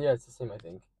 $5.99. No, yeah, it's the same, I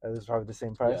think. It was probably the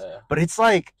same price? Yeah. But it's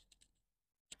like,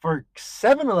 for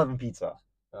 7-Eleven pizza,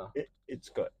 it's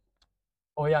good.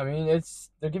 Oh yeah, I mean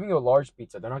they're giving you a large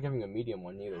pizza. They're not giving you a medium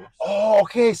one either. So. Oh,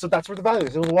 okay, so that's where the value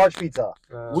is. It was a large pizza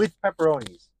with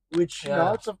pepperonis, which you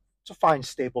know it's a fine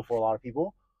staple for a lot of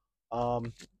people.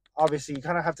 Obviously you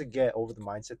kind of have to get over the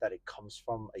mindset that it comes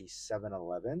from a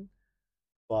 7-Eleven,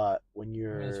 but when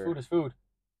you're food is food.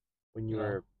 When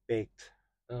you're baked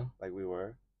like we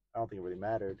were, I don't think it really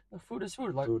mattered. Well, food is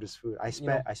food. Like, food is food. I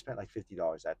spent like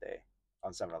 $50 that day.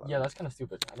 On 7-Eleven. Yeah, that's kind of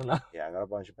stupid. I don't know. Yeah, I got a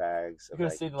bunch of bags. You could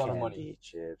have saved a lot of money.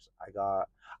 Chips. I got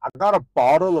a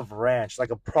bottle of ranch,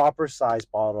 like a proper size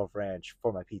bottle of ranch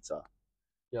for my pizza.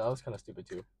 Yeah, that was kind of stupid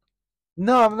too.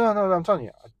 No, I'm telling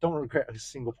you, I don't regret a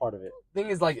single part of it.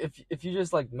 Thing is, like, if you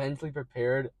just like mentally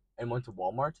prepared and went to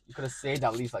Walmart, you could have saved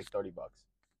at least like $30.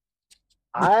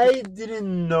 I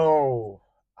didn't know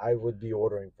I would be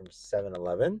ordering from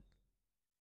 7-Eleven.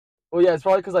 Well, yeah, it's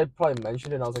probably because I probably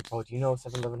mentioned it, and I was like, oh, do you know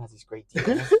 7-Eleven has these great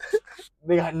deals?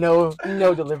 They got no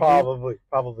delivery. Probably.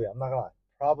 I'm not gonna lie.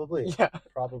 Probably. Yeah.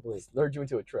 Probably. Lured you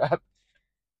into a trap.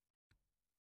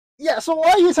 Yeah, so why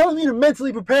are you telling me to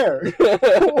mentally prepare?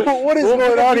 What is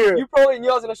going on here? You probably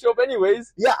knew I was gonna show up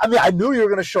anyways. Yeah, I mean, I knew you were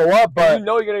gonna show up, but... You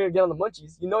know you're gonna get on the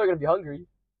munchies. You know you're gonna be hungry.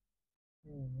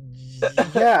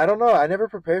 Yeah, I don't know. I never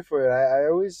prepared for it. I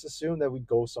always assumed that we'd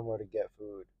go somewhere to get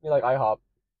food. You're like IHOP.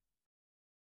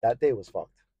 That day was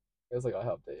fucked. It was like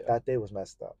IHOP day. Yeah. That day was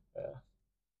messed up.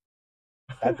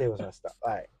 Yeah. That day was messed up.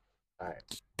 All right.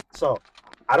 So,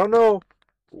 I don't know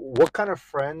what kind of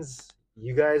friends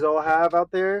you guys all have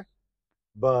out there,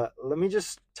 but let me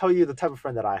just tell you the type of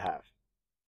friend that I have.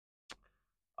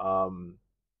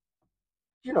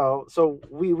 So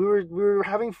we were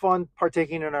having fun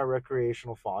partaking in our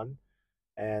recreational fun,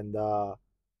 and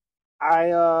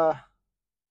I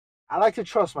like to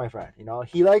trust my friend.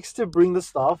 He likes to bring the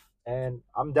stuff, and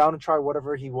I'm down to try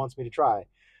whatever he wants me to try.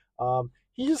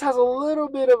 He just has a little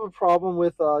bit of a problem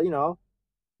with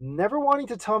never wanting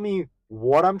to tell me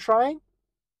what I'm trying.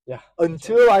 Yeah.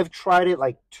 Until I've tried it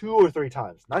like 2 or 3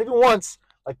 times. Not even once,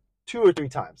 like 2 or 3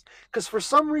 times. Because for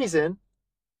some reason,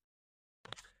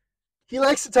 he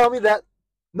likes to tell me that,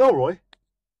 no, Roy,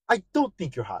 I don't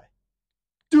think you're high.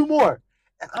 Do more.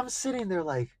 And I'm sitting there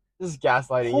like, this is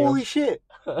gaslighting holy shit.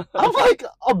 I'm like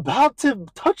about to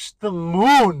touch the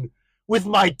moon with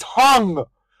my tongue.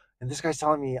 And this guy's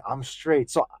telling me I'm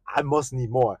straight, so I must need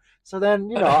more. So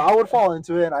then, I would fall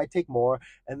into it and I take more.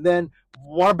 And then,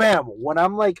 bam, when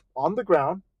I'm like on the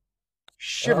ground,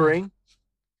 shivering,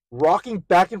 rocking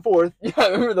back and forth. Yeah, I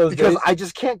remember those because days. I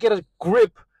just can't get a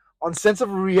grip on sense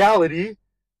of reality.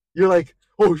 You're like,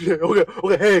 oh shit,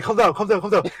 okay, hey, calm down.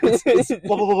 It's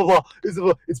blah, blah, blah, blah.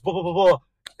 It's blah, blah, blah, blah.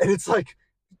 And it's like,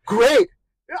 great.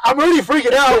 I'm already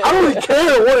freaking out. I don't really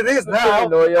care what it is now.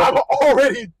 I'm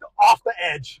already off the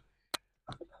edge.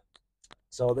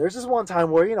 So there's this one time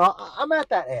where, I'm at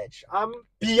that edge. I'm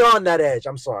beyond that edge.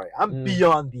 I'm sorry. I'm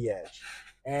beyond the edge.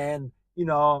 And,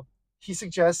 he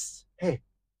suggests, hey,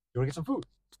 you want to get some food?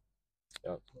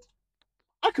 Yeah.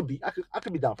 I could be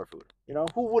down for food.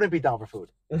 Who wouldn't be down for food?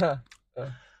 Yeah.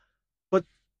 But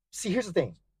see, here's the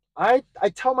thing. I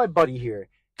tell my buddy here,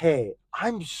 hey,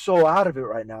 I'm so out of it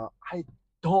right now. I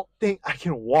don't think I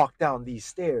can walk down these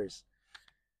stairs.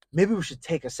 Maybe we should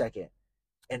take a second.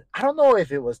 And I don't know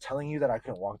if it was telling you that I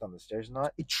couldn't walk down the stairs or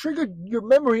not. It triggered your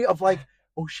memory of like,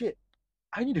 oh shit,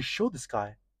 I need to show this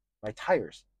guy my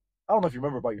tires. I don't know if you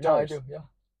remember about your tires. I do, yeah.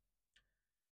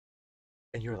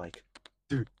 And you're like,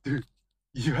 dude,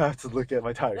 you have to look at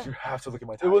my tires. Yeah. You have to look at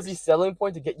my tires. It was the selling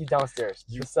point to get you downstairs.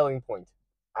 The selling point.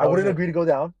 I wouldn't agree to go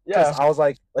down. Yeah. I was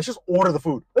like, let's just order the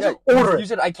food. Let's just order it. You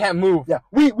said I can't move. Yeah.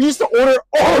 We used to order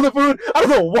all the food. I don't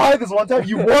know why this one time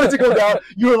you wanted to go down.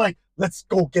 You were like, let's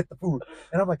go get the food.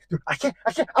 And I'm like, dude, I can't.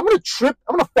 I'm going to trip.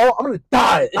 I'm going to fall. I'm going to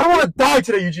die. I don't want to die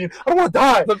today, Eugene. I don't want to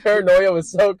die. The paranoia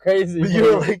was so crazy. But you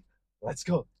were like, let's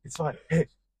go. It's fine. Hey,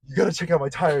 you got to check out my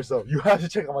tires, though. You have to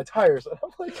check out my tires. And I'm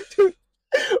like, dude,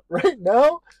 right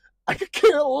now, I could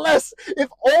care less if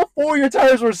all 4 of your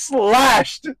tires were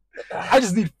slashed. I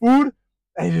just need food.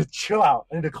 I need to chill out.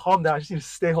 I need to calm down. I just need to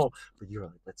stay home. But you're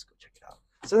like, let's go check it out.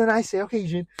 So then I say, okay,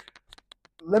 Eugene,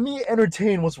 let me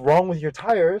entertain what's wrong with your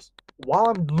tires while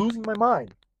I'm losing my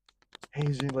mind. Hey,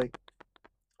 Eugene, like,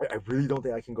 I really don't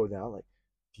think I can go down. Like,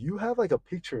 do you have like a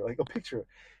picture? Like a picture.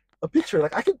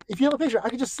 Like I could, if you have a picture, I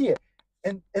could just see it.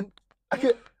 And I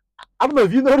don't know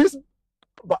if you noticed,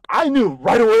 but I knew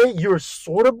right away you were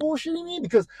sort of bullshitting me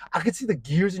because I could see the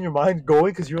gears in your mind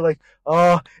going because you were like,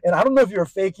 and I don't know if you were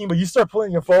faking, but you start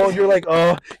pulling your phone. You're like,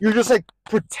 you're just like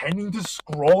pretending to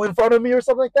scroll in front of me or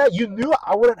something like that. You knew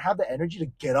I wouldn't have the energy to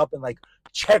get up and like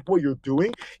check what you're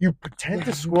doing. You pretend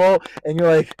to scroll and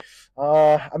you're like,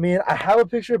 I mean, I have a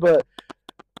picture, but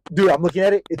dude, I'm looking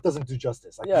at it. It doesn't do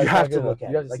justice. Like you have to look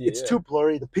at it. Like it's too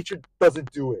blurry. The picture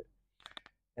doesn't do it.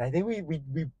 And I think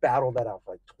we battled that out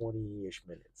for like 20-ish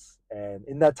minutes. And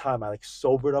in that time, I like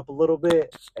sobered up a little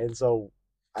bit. And so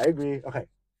I agree. Okay,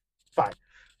 fine.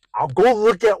 I'll go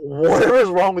look at whatever's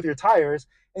wrong with your tires.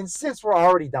 And since we're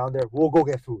already down there, we'll go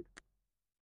get food.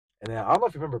 And then I don't know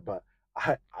if you remember, but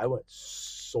I went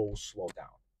so slow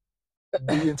down.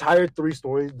 The entire 3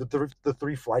 stories, the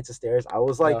 3 flights of stairs, I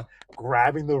was like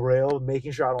grabbing the rail,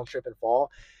 making sure I don't trip and fall.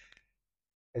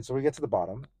 And so we get to the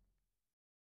bottom.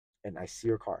 And I see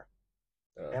your car.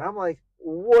 And I'm like,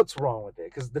 what's wrong with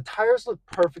it? Because the tires look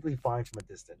perfectly fine from a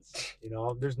distance.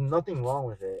 There's nothing wrong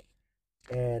with it.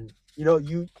 And,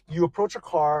 you approach a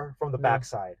car from the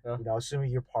backside, assuming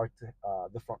you're parked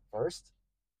the front first.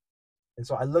 And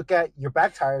so I look at your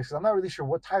back tires because I'm not really sure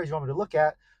what tires you want me to look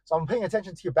at. So I'm paying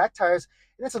attention to your back tires,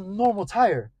 and it's a normal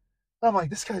tire. And I'm like,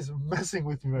 this guy's messing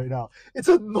with me right now. It's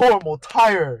a normal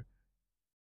tire.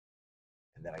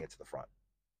 And then I get to the front.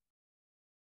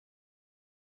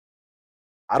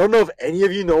 I don't know if any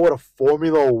of you know what a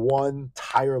Formula 1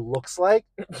 tire looks like,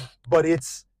 but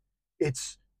it's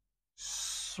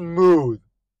smooth.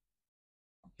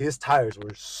 His tires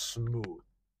were smooth.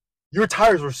 Your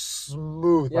tires were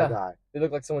smooth, my guy. They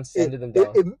look like someone sanded them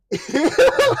down.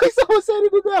 Like someone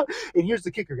sanded them down. And here's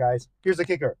the kicker, guys. Here's the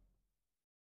kicker.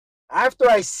 After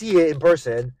I see it in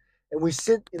person, and we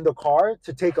sit in the car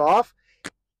to take off,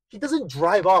 he doesn't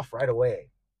drive off right away.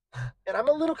 And I'm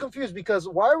a little confused because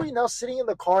why are we now sitting in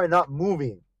the car and not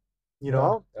moving? You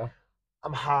know? Yeah.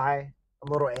 I'm high. I'm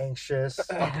a little anxious.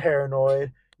 I'm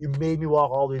paranoid. You made me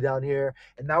walk all the way down here.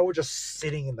 And now we're just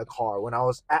sitting in the car when I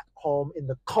was at home in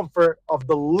the comfort of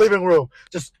the living room,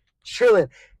 just chilling.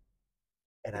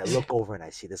 And I look over and I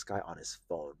see this guy on his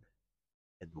phone.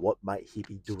 And what might he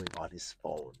be doing on his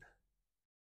phone?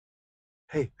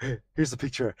 Hey, here's the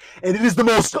picture. And it is the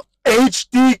most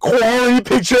HD quality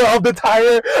picture of the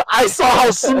tire. I saw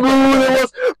how smooth it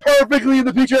was perfectly in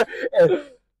the picture. And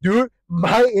dude,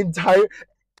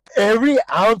 every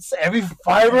ounce, every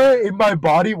fiber in my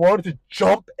body wanted to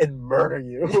jump and murder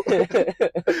you.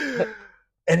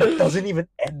 And it doesn't even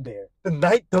end there. The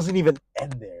night doesn't even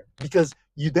end there. Because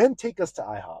you then take us to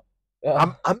IHOP.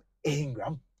 Yeah. I'm angry.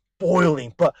 I'm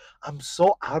boiling. But I'm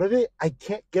so out of it, I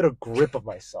can't get a grip of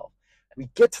myself. We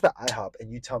get to the IHOP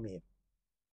and you tell me,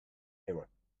 hey, what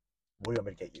do you want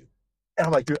me to get you? And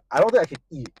I'm like, dude, I don't think I can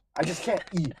eat. I just can't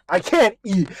eat. I can't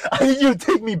eat. I need you to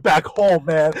take me back home,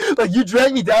 man. Like, you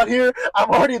drag me down here. I'm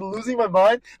already losing my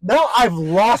mind. Now I've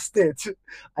lost it.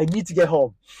 I need to get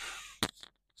home.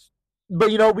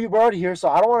 But, you know, we were already here, so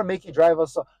I don't want to make you drive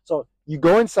us. So you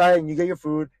go inside and you get your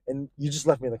food, and you just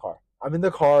left me in the car. I'm in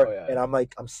the car, and I'm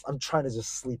like, I'm trying to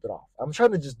just sleep it off. I'm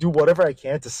trying to just do whatever I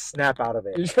can to snap out of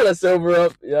it. You're trying to sober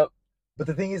up, yep. But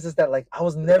the thing is that, like, I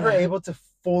was never able to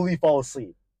fully fall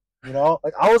asleep. You know?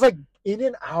 Like, I was, like, in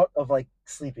and out of, like,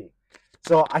 sleeping.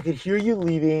 So I could hear you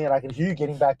leaving, and I could hear you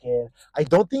getting back in. I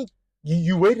don't think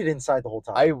you waited inside the whole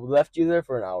time. I left you there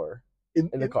for an hour in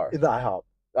the car. In the IHOP.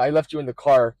 I left you in the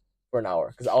car for an hour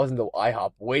because I was in the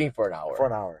IHOP waiting for an hour. For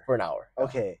an hour.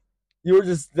 Okay. You were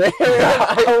just there.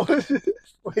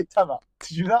 Wait, time out.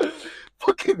 Did you not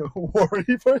fucking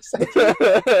worry for a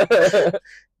second?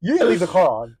 You didn't leave the car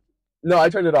on. No, I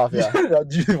turned it off, yeah.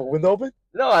 Did you leave a window open?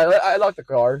 No, I locked the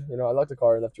car. You know, I locked the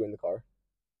car and left you in the car.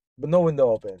 But no window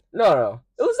open? No.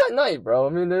 It was at night, bro. I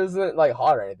mean, it wasn't, like,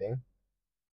 hot or anything.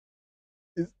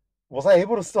 Was I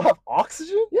able to still have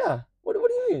oxygen? Yeah. What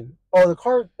do you mean? Oh, the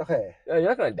car. Okay. Yeah, you're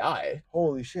not gonna die.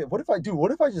 Holy shit! What if I do?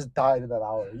 What if I just died in that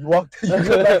hour? You walked. You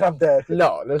come back. I'm dead.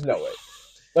 No, there's no way.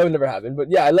 That would never happen. But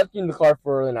yeah, I left you in the car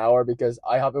for an hour because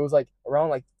IHOP. It was like around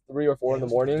like 3 or 4 in the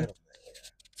morning.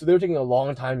 So they were taking a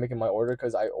long time making my order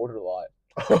because I ordered a lot.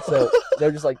 So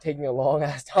they're just like taking a long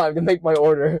ass time to make my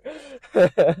order.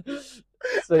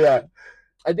 So yeah,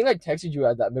 I think I texted you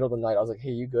at that middle of the night. I was like,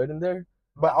 "Hey, you good in there?"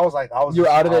 But I was like, you were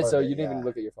out of it, so you didn't even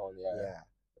look at your phone. Yeah.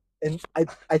 And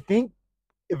I think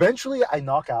eventually I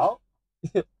knock out,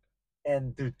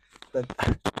 and dude,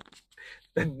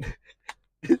 then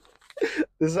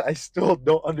this I still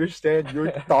don't understand your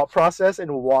thought process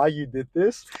and why you did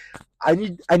this. I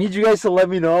need you guys to let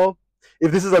me know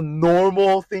if this is a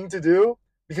normal thing to do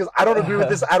because I don't agree with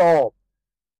this at all.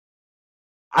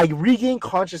 I regain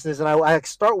consciousness and I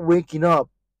start waking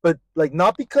up, but like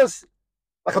not because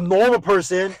like a normal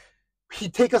person,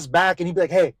 he'd take us back and he'd be like,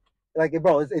 "Hey." Like,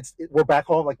 bro, we're back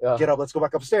home. Like, get up, let's go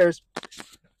back upstairs.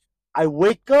 I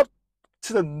wake up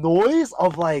to the noise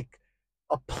of like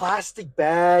a plastic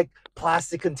bag,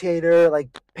 plastic container, like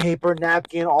paper,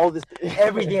 napkin, all this,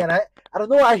 everything. And I don't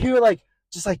know. I hear like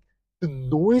just like the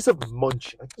noise of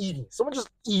munching, like eating. Someone just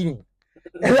eating,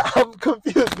 and I'm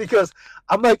confused because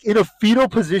I'm like in a fetal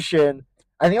position.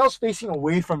 I think I was facing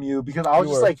away from you because I was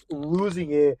just like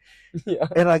losing it. Yeah.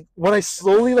 And like when I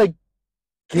slowly like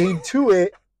gained to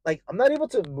it. Like, I'm not able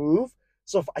to move.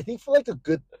 So I think for like a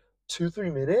good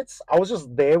 2-3 minutes, I was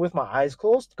just there with my eyes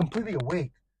closed, completely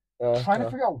awake, trying to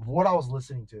figure out what I was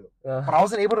listening to. But I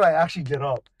wasn't able to like, actually get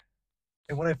up.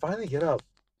 And when I finally get up,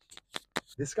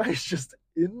 this guy is just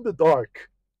in the dark,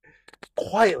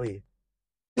 quietly.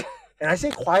 And I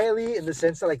say quietly in the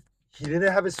sense that like he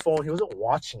didn't have his phone. He wasn't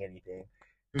watching anything.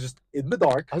 He was just in the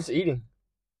dark. I was eating.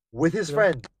 With his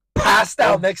friend, passed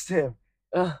out next to him,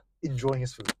 enjoying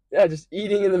his food. Yeah, just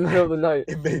eating in the middle of the night.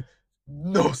 It made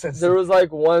no sense. There was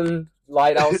like one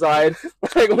light outside,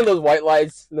 like one of those white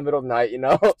lights in the middle of the night, you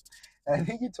know? And I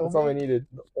think you told me that's all we needed.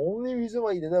 The only reason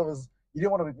why you did that was you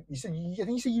didn't want to. I think you said you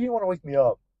didn't want to wake me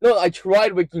up. No, I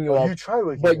tried waking you up. You tried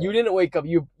waking me up. But you didn't wake up.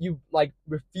 You like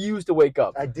refused to wake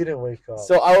up. I didn't wake up.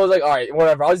 So I was like, all right,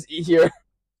 whatever. I'll just eat here.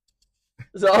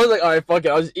 So I was like, all right, fuck it.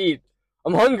 I'll just eat.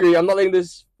 I'm hungry. I'm not letting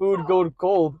this food go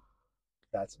cold.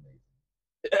 That's amazing.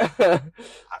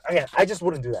 Again, I just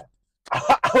wouldn't do that.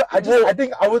 I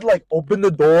think I would like open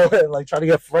the door and like try to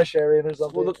get fresh air in or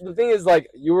something. Well, the thing is, like,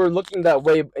 you were looking that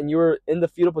way and you were in the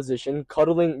fetal position,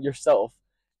 cuddling yourself,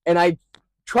 and I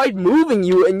tried moving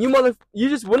you, and you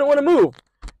just wouldn't want to move.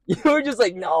 You were just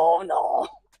like, no.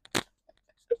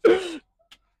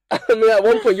 I mean, at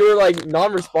one point you were like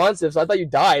non-responsive, so I thought you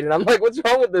died, and I'm like, what's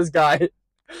wrong with this guy?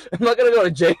 I'm not gonna go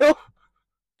to jail.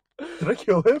 Did I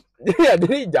kill him? Yeah, did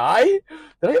he die? Did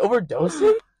I overdose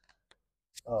him?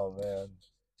 Oh man.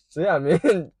 So yeah, I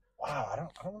mean, wow, I don't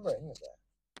remember any of that.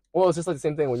 Well, it's just like the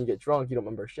same thing when you get drunk, you don't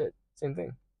remember shit. Same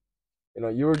thing. You know,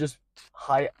 you were just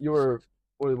high. You were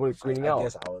greening out. I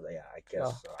guess I was. Yeah, I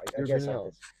guess. Yeah,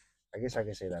 So. I guess I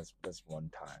can say that's one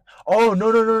time. Oh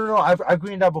no! I've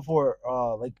greened out before.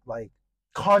 Like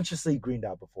consciously greened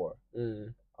out before.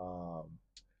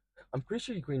 I'm pretty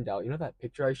sure you greened out. You know that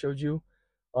picture I showed you?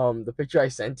 The picture I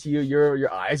sent to you.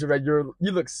 Your eyes are red. You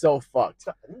look so fucked.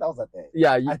 I think that was that day.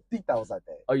 Yeah, I think that was that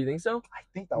day. Oh, you think so? I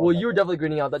think that. Well, you were definitely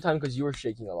greening out that time because you were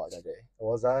shaking a lot that day.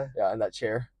 Was I? Yeah, in that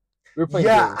chair. We were playing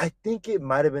games. I think it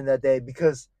might have been that day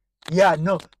because. Yeah,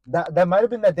 no, that might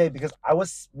have been that day because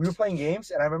we were playing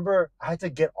games and I remember I had to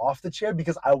get off the chair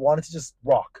because I wanted to just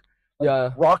rock.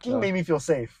 Like, rocking made me feel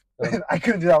safe. Yeah. I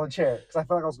couldn't do that on the chair because I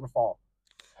felt like I was gonna fall.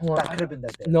 Well, that could have been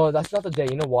that day. No, that's not the day.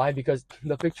 You know why? Because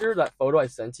the picture, that photo I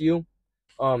sent to you,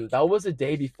 that was the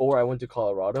day before I went to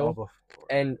Colorado,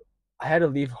 and I had to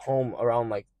leave home around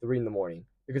like 3 a.m.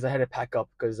 because I had to pack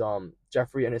up because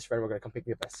Jeffrey and his friend were gonna come pick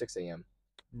me up at 6 a.m.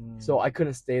 So I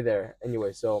couldn't stay there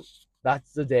anyway. So.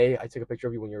 That's the day I took a picture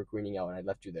of you when you were greening out and I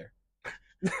left you there.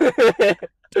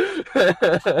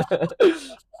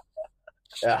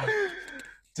 Yeah.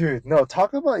 Dude, no,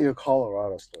 talk about your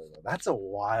Colorado story, though. That's a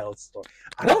wild story.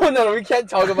 No, we can't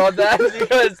talk about that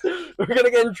because we're going to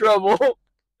get in trouble.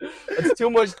 It's too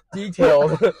much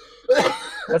detail.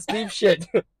 That's deep shit.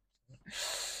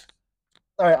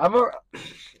 All right, I'm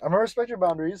gonna respect your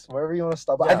boundaries wherever you want to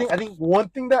stop. But yeah. I think one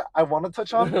thing that I want to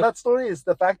touch on in that story is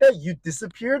the fact that you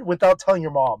disappeared without telling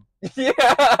your mom.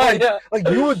 Yeah, like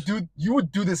you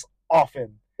would do this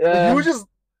often. Yeah. Like, you would just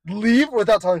leave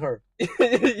without telling her.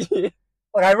 Yeah.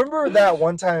 Like I remember that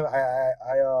one time I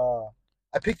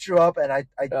picked you up and I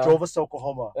drove us to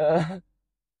Oklahoma.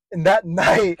 And that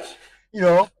night, you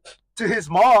know, to his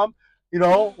mom, you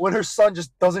know, when her son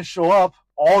just doesn't show up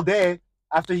all day.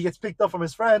 After he gets picked up from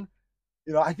his friend,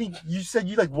 you know, I think you said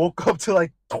you like woke up to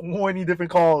like 20 different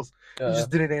calls. You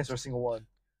just didn't answer a single one.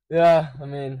 Yeah, I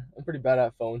mean, I'm pretty bad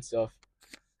at phone stuff.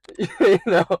 You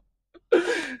know.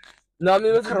 No, I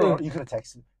mean, you could have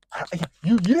texted.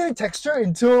 You didn't text her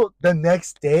until the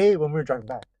next day when we were driving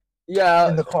back. Yeah.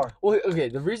 In the car. Well, okay.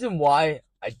 The reason why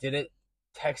I didn't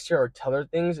text her or tell her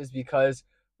things is because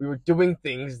we were doing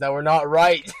things that were not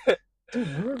right.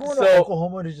 Dude, we were going to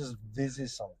Oklahoma to just visit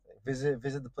something. Visit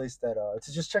the place that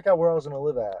to just check out where I was gonna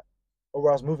live at or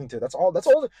where I was moving to. That's all.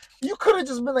 You could have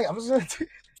just been like, I'm just gonna.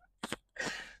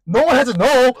 No one has to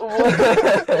know.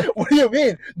 What do you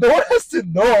mean? No one has to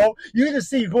know. You can just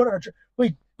see you're going on a trip.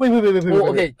 Wait.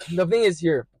 Okay, the thing is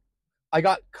here, I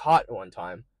got caught one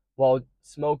time while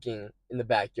smoking in the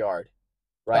backyard.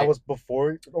 Right. That was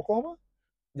before Oklahoma.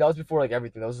 That was before like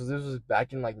everything. This was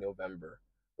back in like November.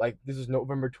 Like this was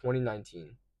November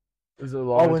 2019. It was a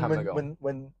long time ago.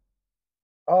 When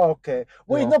Oh, okay.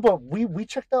 Wait, no, but we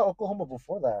checked out Oklahoma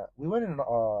before that. We went in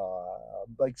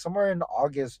like somewhere in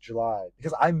August, July,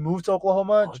 because I moved to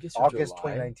Oklahoma August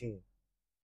 2019.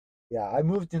 Yeah, I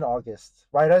moved in August,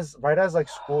 right as like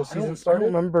school season started. I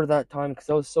don't remember that time because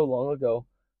that was so long ago.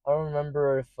 I don't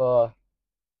remember if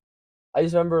I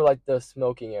just remember like the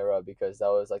smoking era because that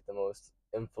was like the most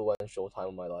influential time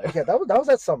of my life. Yeah, that was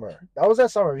that summer. That was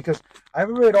that summer because I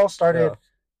remember it all started. Yeah.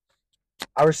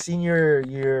 Our senior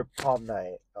year prom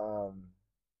night.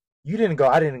 You didn't go,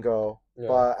 I didn't go,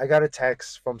 but I got a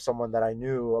text from someone that I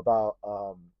knew about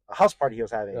a house party he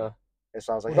was having. Yeah. And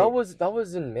so I was like, well, that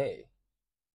was in May,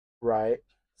 right?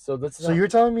 So you're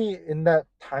telling me in that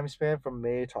time span from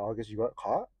May to August you got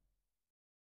caught?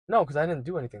 No, because I didn't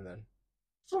do anything then.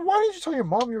 So why didn't you tell your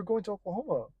mom you were going to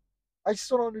Oklahoma? I just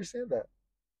don't understand that.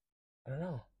 I don't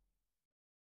know.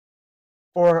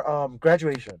 For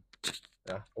graduation.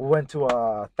 Yeah. We went to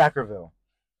Thackerville,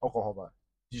 Oklahoma.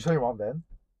 Did you tell your mom then?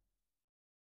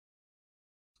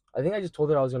 I think I just told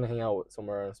her I was gonna hang out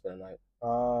somewhere and spend a night.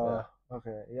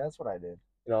 Okay. Yeah, that's what I did.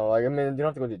 You know, like I mean, you don't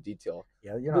have to go into detail.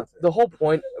 Yeah, you know. The whole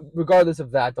point, regardless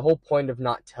of that, the whole point of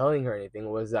not telling her anything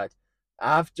was that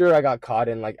after I got caught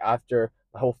and like after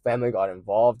my whole family got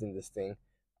involved in this thing,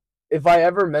 if I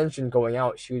ever mentioned going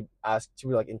out, she would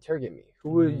like interrogate me.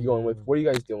 Who are you going with? What are you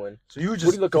guys doing? So you just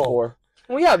what are you looking for?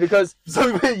 Well, yeah, because so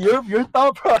your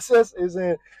thought process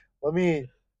isn't let me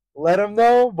let him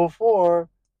know before.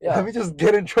 Yeah. Let me just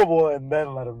get in trouble and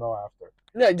then let him know after.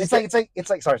 Yeah, it's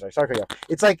like sorry,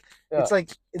 it's like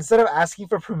instead of asking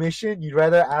for permission, you'd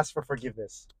rather ask for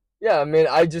forgiveness. Yeah, I mean,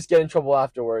 I just get in trouble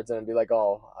afterwards and be like,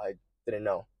 oh, I didn't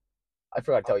know. I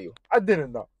forgot to tell you. I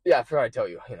didn't know. Yeah, I forgot to tell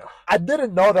you, I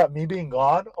didn't know that me being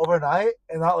gone overnight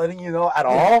and not letting you know at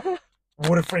all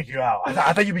would freak you out.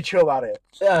 I thought you'd be chill about it.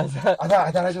 Yeah. I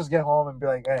thought I'd just get home and be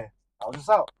like, hey, I was just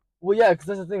out. Well, yeah, because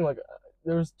that's the thing. Like,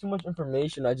 there was too much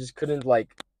information. I just couldn't,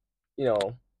 like,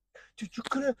 Dude, you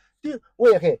could have... Dude,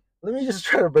 wait, okay. Let me just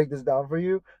try to break this down for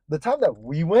you. The time that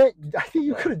we went, I think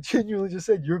you could have genuinely just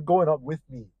said, you're going up with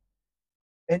me.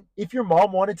 And if your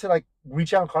mom wanted to, like,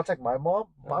 reach out and contact my mom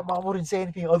wouldn't say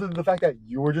anything other than the fact that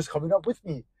you were just coming up with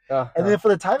me. And then for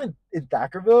the time in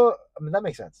Thackerville, I mean, that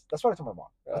makes sense. That's what I told my mom.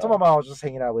 I told my mom I was just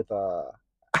hanging out with,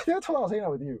 I think I told her I was hanging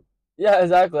out with you. Yeah,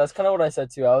 exactly. That's kind of what I said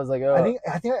too. I was like, oh.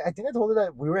 I think I told her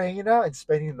that we were hanging out and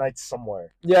spending the night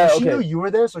somewhere. Yeah, okay. She knew you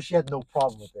were there, so she had no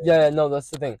problem with it. Yeah, no, that's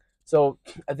the thing. So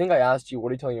I think I asked you,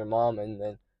 what are you telling your mom? And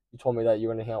then you told me that you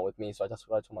were gonna hang out with me. So that's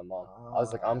what I told my mom. I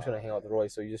was like, I'm just gonna hang out with Roy.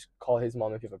 So you just call his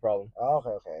mom if you have a problem.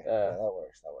 Okay. Yeah, that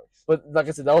works. But like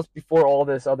I said, that was before all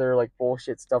this other like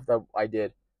bullshit stuff that I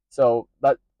did. So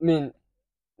that, I mean,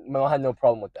 my mom had no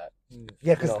problem with that.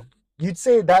 Yeah, because you'd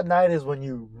say that night is when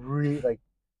you really like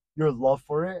your love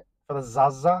for it, for the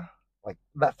Zaza, like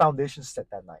that foundation set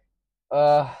that night.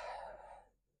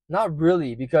 Not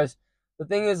really, because the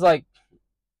thing is, like,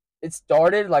 it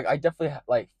started like I definitely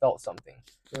like felt something,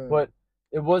 but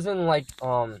it wasn't like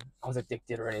I was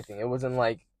addicted or anything. It wasn't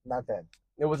like not then.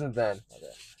 It wasn't then.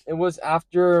 It was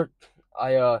after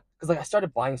I because like I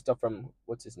started buying stuff from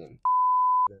what's his name?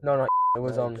 No, it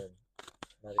was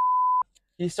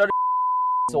he started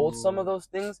sold some of those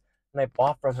things and I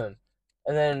bought from him,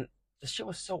 and then the shit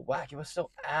was so whack. It was so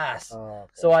ass. Okay.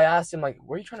 So I asked him like,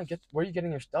 where are you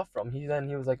getting your stuff from? He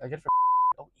was like, I get it from.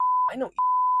 Oh, I know.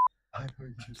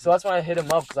 So that's when I hit him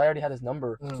up because I already had his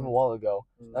number from a while ago.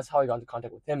 That's how I got into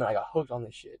contact with him, and I got hooked on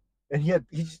this shit. And he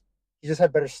just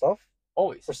had better stuff.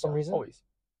 Always, for some reason. Always.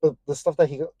 But the stuff that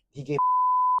he gave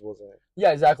wasn't.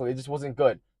 Yeah, exactly. It just wasn't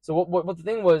good. So what the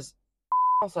thing was,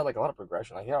 also had like a lot of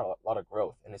progression. Like he had a lot of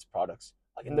growth in his products.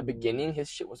 Like in the beginning, his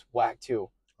shit was whack too.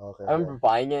 Okay. I remember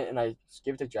buying it and I just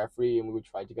gave it to Jeffrey and we would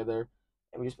try together,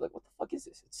 and we just be like, "What the fuck is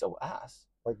this? It's so ass."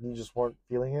 Like you just weren't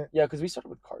feeling it. Yeah, because we started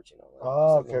with carts,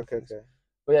 Like, okay.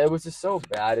 But yeah, it was just so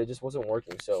bad. It just wasn't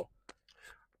working. So,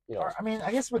 I mean,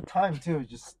 I guess with time too,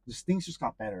 just things just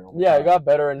got better. Yeah, it got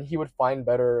better, and he would find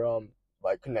better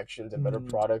like connections and better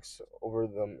products over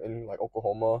them in like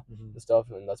Oklahoma and stuff,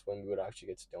 and that's when we would actually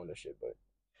get stoned and shit. But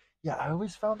yeah, I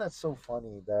always found that so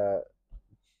funny that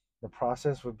the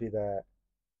process would be that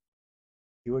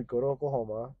he would go to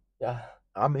Oklahoma. Yeah,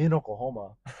 I'm in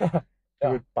Oklahoma. He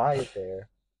would buy it there,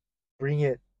 bring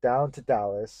it down to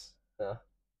Dallas. Yeah.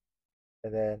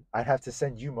 And then I'd have to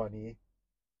send you money,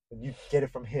 and you get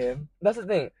it from him. That's the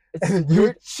thing. It's and then you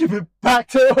would ship it back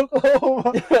to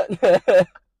Oklahoma.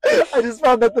 I just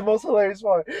found that the most hilarious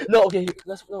part. No, okay.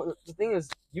 The thing is,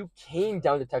 you came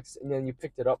down to Texas and then you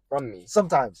picked it up from me.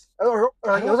 Sometimes, or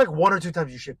it was like 1 or 2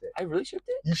 times you shipped it. I really shipped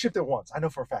it. You shipped it once. I know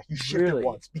for a fact. You shipped it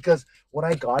once because when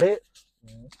I got it,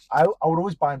 I would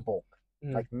always buy in bulk,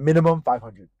 like minimum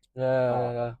 500.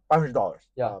 Yeah. $500.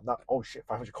 Yeah. Not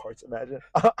 500 cards. Imagine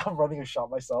I'm running a shop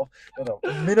myself. No.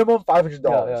 Minimum $500.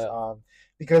 Yeah.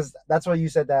 Because that's why you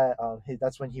said that.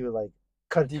 That's when he would like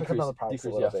cut down the price a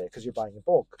little bit because you're buying in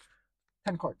bulk.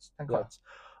 10 cards.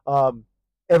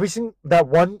 Every single that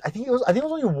one. I think it was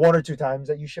only 1 or 2 times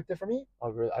that you shipped it for me. Oh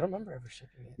really? I don't remember ever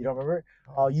shipping it. You don't remember?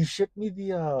 You shipped me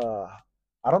the.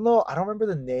 I don't know. I don't remember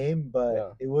the name,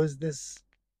 but it was this.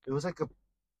 It was like a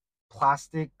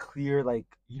plastic clear, like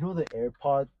the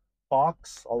AirPod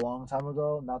box a long time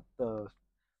ago. Not the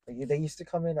like they used to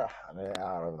come in. I don't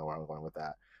even know where I'm going with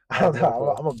that. I don't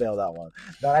know. I'm gonna bail that one.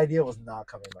 That idea was not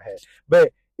coming in my head,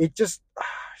 but it just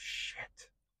shit.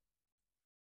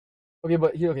 Okay,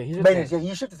 but you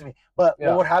shipped it to me. But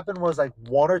what would happen was like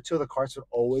 1 or 2 of the carts would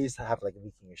always have like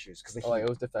leaking issues because it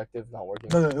was defective, not working.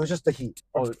 No, it was just the heat.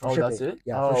 From that's it.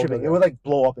 Yeah, from shipping. Okay. It would like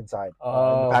blow up inside in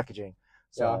the packaging.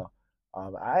 So.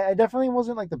 I definitely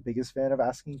wasn't like the biggest fan of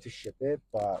asking to ship it,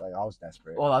 but like I was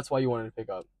desperate. Well, that's why you wanted to pick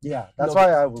up. Yeah, that's why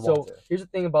I would. So here's the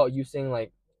thing about you saying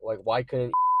like why couldn't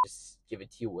he just give it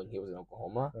to you when he was in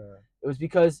Oklahoma? It was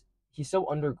because he's so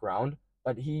underground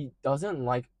that he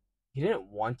didn't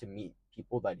want to meet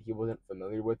people that he wasn't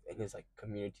familiar with in his like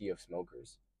community of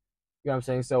smokers. You know what I'm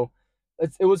saying? So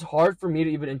it was hard for me to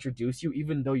even introduce you,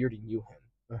 even though you already knew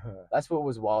him. That's what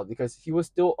was wild because he was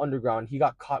still underground. He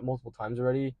got caught multiple times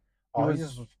already. He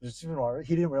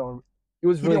didn't really. He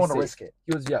was really didn't want to safe. risk it.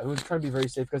 He was trying to be very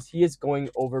safe because he is going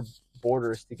over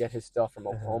borders to get his stuff from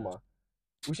Oklahoma.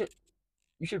 You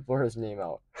should blur his name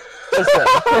out.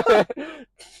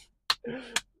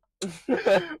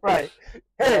 Right.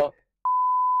 Hey. Well,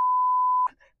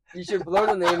 you should blur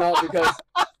the name out because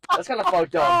that's kind of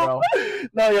fucked up, bro.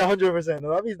 No, yeah, 100%.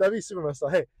 No, that'd be super messed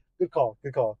up. Hey, good call.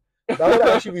 That would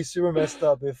actually be super messed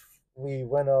up if we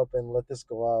went up and let this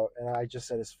go out and I just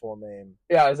said his full name.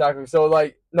 Yeah, exactly. So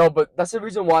like, no, but that's the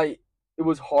reason why it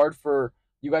was hard for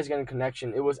you guys getting a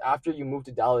connection. It was after you moved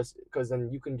to Dallas because then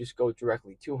you can just go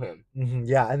directly to him. Mm-hmm,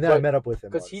 yeah, and then I met up with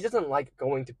him because he doesn't like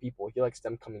going to people. He likes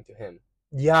them coming to him.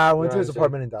 Yeah, I went to his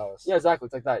apartment in Dallas. Yeah, exactly.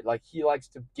 It's like that. Like he likes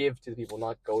to give to the people,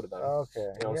 not go to them. Okay.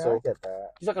 You know, yeah, so I get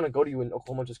that. He's not gonna go to you in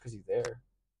Oklahoma just because he's there.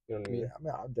 You know what I mean?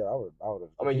 Yeah, I would have.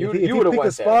 I mean, you would have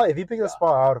went there. If he picked a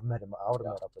spot, I would have met him. I would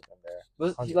have met up with him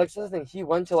there. He likes the thing. He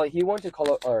went to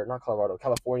not Colorado,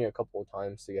 California a couple of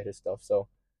times to get his stuff. So,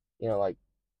 you know, like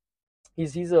he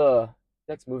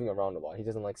likes moving around a lot. He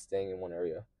doesn't like staying in one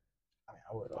area. I mean,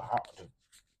 I would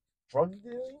drug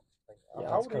dealing. Like,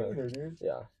 I wouldn't either, dude.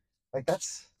 Yeah. Like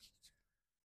that's.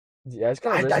 Yeah, it's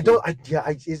kind of.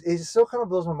 It still kind of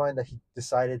blows my mind that he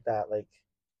decided that like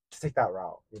to take that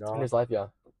route. You know, in his life, yeah.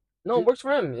 No, it works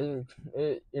for him. And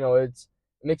it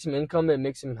makes him income. It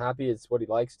makes him happy. It's what he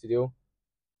likes to do.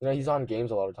 You know, he's on games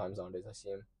a lot of times nowadays. I see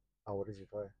him. Oh, what does he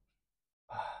play?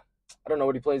 I don't know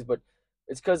what he plays, but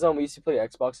it's because we used to play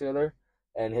Xbox together,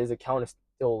 and his account is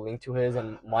still linked to his,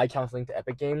 and my account's linked to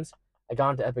Epic Games. I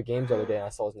got into Epic Games the other day, and I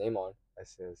saw his name on. I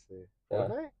see. Yeah.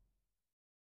 Fortnite?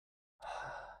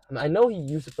 I mean, I know he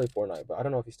used to play Fortnite, but I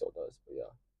don't know if he still does. But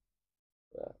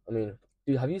yeah. I mean,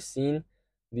 dude, have you seen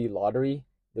the lottery,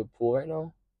 the pool right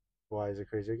now? Why is it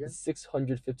crazy again?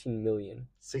 615 million.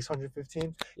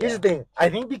 615. Here's the thing. I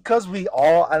think because we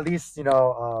all, at least,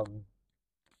 lottery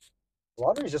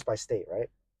is just by state, right?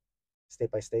 State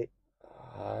by state.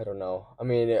 I don't know. I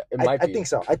mean, it might be. I think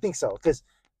so. Because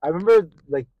I remember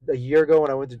like a year ago when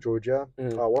I went to Georgia,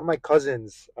 one of my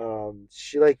cousins,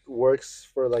 she like works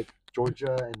for like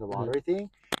Georgia and the lottery thing,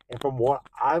 and from what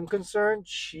I'm concerned,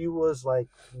 she was like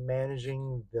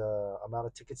managing the amount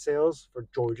of ticket sales for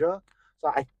Georgia. So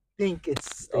I think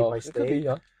it's state by state. Could be,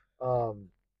 yeah.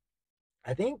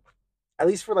 I think at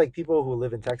least for like people who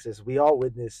live in Texas, we all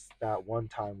witnessed that one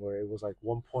time where it was like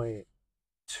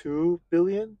 1.2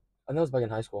 billion. I know it was back in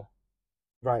high school.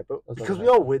 Right, but because we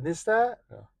all witnessed that,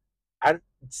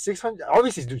 600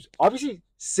 obviously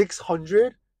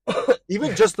 600.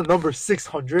 Even just the number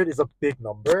 600 is a big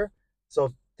number.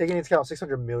 So taking into account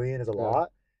 600 million is a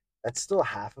lot. That's still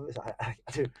half of it.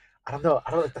 Dude, I don't know.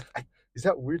 Is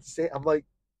that weird to say? I'm like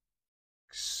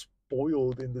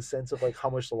spoiled in the sense of like how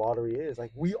much the lottery is.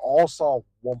 Like we all saw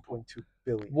 1.2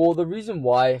 billion. Well, the reason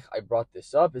why I brought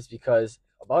this up is because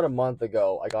about a month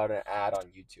ago I got an ad on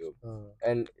YouTube,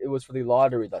 and it was for the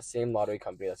lottery, that same lottery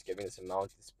company that's giving this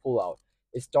amount, this pullout.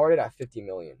 It started at 50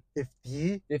 million.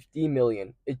 50? 50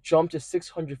 million. It jumped to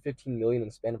 615 million in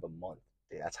the span of a month.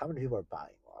 Yeah, that's how many people are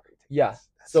buying lottery tickets. Yeah.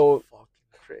 That's so fucking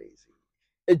crazy.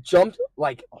 It jumped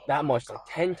like that much, like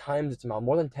 10 times its amount,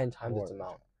 more than 10 times its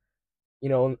amount. You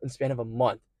know, in the span of a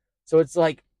month. So it's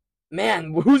like,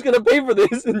 man, who's gonna pay for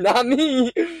this? Not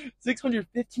me.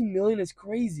 615 million is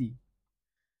crazy.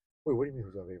 Wait, what do you mean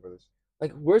who's gonna pay for this?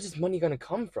 Like, where's this money gonna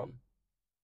come from?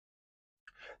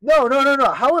 No.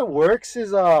 How it works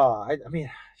is I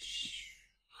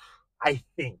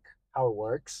think how it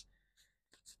works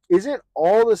isn't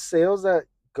all the sales that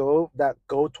go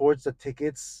towards the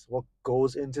tickets what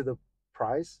goes into the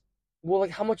prize? Well,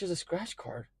 like how much is a scratch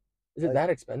card? Is it that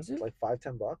expensive? Like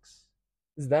 $5-10 bucks?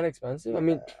 Is that expensive? Yeah. I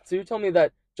mean, so you're telling me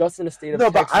that just in the state of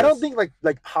Texas, but I don't think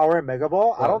like Power and Mega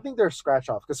Ball. Yeah. I don't think they're scratch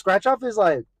off, because scratch off is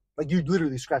like you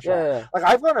literally scratch off. Yeah. Like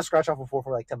I've gone a scratch off before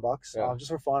for like $10,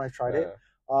 just for fun. I've tried it.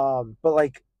 But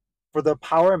like for the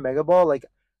Power and Mega Ball, like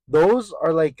those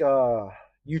are like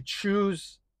you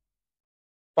choose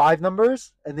 5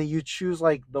 numbers and then you choose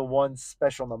like the one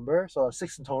special number, so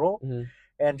 6 in total. Mm-hmm.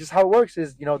 And just how it works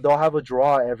is, they'll have a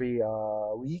draw every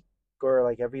week, or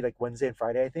like every like Wednesday and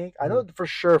Friday, I think. Mm-hmm. I know for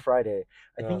sure Friday.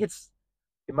 I think it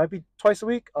might be twice a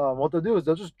week. What they'll do is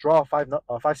they'll just draw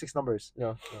 5-6 numbers.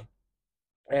 Yeah.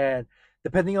 And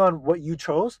depending on what you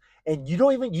chose, and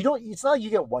it's not like you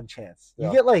get one chance.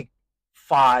 You get like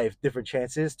 5 different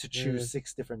chances to choose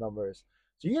 6 different numbers.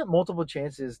 So you get multiple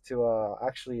chances to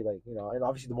actually and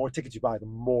obviously the more tickets you buy, the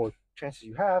more chances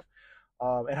you have.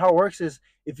 And how it works is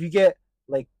if you get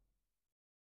like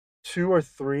 2 or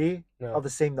 3 of the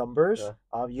same numbers,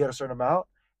 you get a certain amount.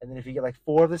 And then if you get like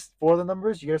 4 of the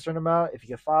numbers, you get a certain amount. If you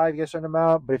get 5, you get a certain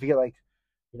amount. But if you get like,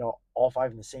 all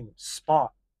 5 in the same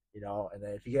spot, you know, and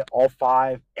then if you get all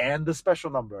 5 and the special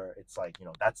number, it's like, you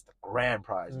know, that's the grand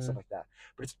prize and stuff like that.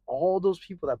 But it's all those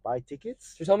people that buy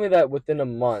tickets. So tell me that within a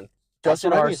month, just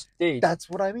in our state, that's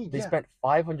what I mean. They spent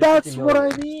 $550 That's million. what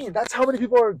I mean. That's how many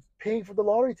people are paying for the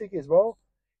lottery tickets, bro.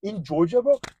 In Georgia,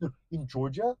 bro. In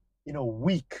Georgia, in a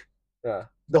week, the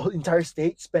entire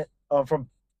state spent from.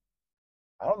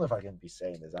 I don't know if I can be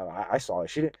saying this. I saw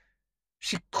it.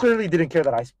 She clearly didn't care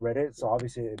that I read it, so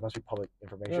obviously it must be public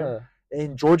information. Yeah.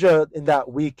 In Georgia, in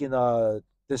that week in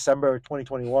December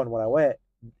 2021, when I went,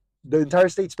 the entire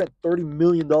state spent $30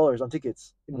 million on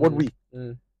tickets in 1 week.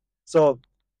 So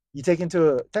you take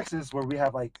into Texas, where we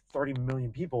have like 30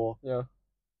 million people. Yeah.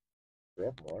 We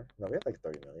have more. No, we have like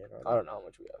 30 million. I don't know how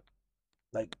much we have.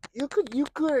 Like you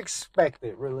could expect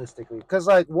it realistically, because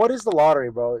like, what is the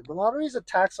lottery, bro? The lottery is a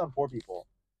tax on poor people,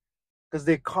 because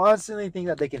they constantly think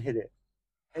that they can hit it,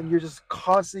 and you're just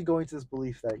constantly going to this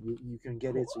belief that you can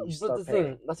get it, so you start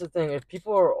paying. That's the thing. If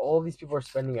all these people are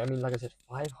spending, I mean, like I said,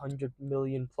 $500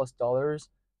 million plus.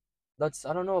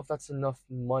 I don't know if that's enough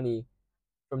money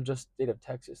from just state of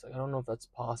Texas. Like, I don't know if that's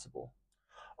possible.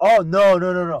 Oh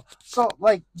no. So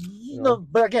like, you know,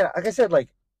 but again, like I said, like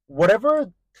whatever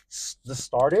the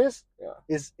start is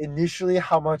initially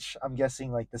how much I'm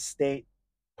guessing like the state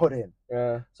put in.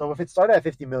 Yeah. So if it started at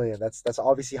 50 million, that's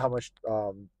obviously how much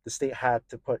the state had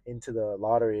to put into the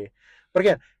lottery. But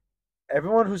again,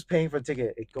 everyone who's paying for a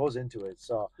ticket, it goes into it.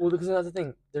 So well, because that's the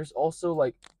thing. There's also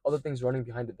like other things running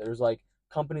behind it. There's like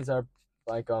companies that are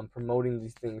like promoting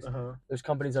these things. There's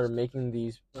companies that are making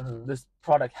this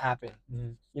product happen.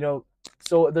 You know,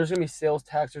 so there's gonna be sales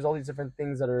tax. There's all these different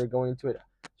things that are going into it.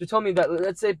 So tell me that,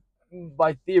 let's say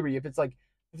by theory, if it's like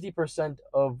 50%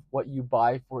 of what you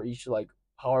buy for each like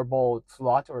Powerball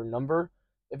slot or number,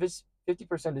 if it's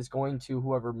 50% is going to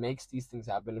whoever makes these things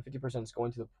happen, and 50% is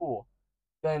going to the pool,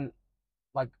 then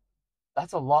like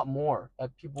that's a lot more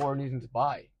that people are needing to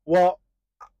buy. Well,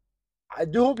 I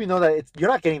do hope you know that you're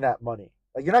not getting that money.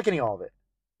 Like, you're not getting all of it.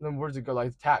 Then where does it go? Like,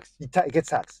 it's taxed. It gets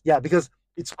taxed. Yeah, because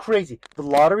it's crazy. The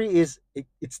lottery it's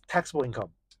taxable income.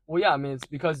 Well, yeah, I mean, it's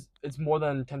because it's more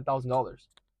than $10,000.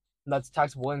 That's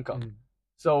taxable income.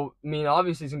 So, I mean,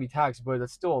 obviously it's gonna be taxed, but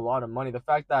that's still a lot of money. The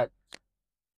fact that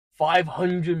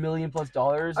 $500 million plus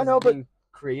is being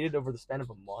created over the span of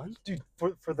a month, dude.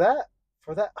 For that,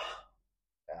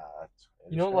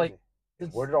 you know, crazy.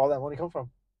 Like, where did all that money come from?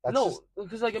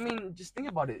 Because like, I mean, just think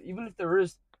about it. Even if there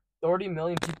is 30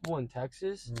 million people in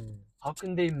Texas, how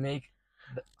can they make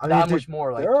that much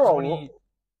more? Like, 20...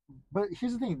 But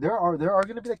here's the thing: there are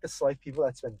going to be like the select people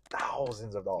that spend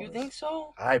thousands of dollars. You think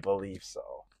so? I believe so.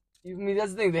 I mean,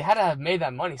 that's the thing. They had to have made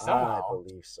that money somehow. I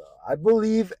believe so. I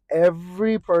believe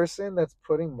every person that's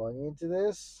putting money into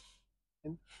this,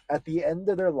 at the end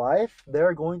of their life,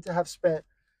 they're going to have spent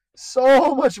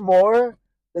so much more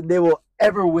than they will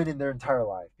ever win in their entire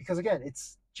life. Because again,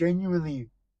 it's genuinely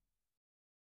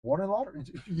won a lottery.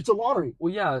 It's a lottery.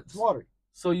 Well, yeah, it's a lottery.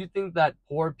 So you think that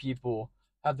poor people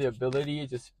have the ability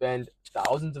to spend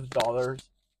thousands of dollars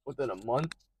within a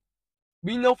month?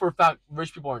 We know for a fact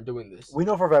rich people aren't doing this. We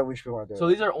know for a fact rich people aren't doing this. So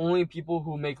these are only people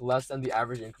who make less than the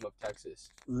average income of Texas.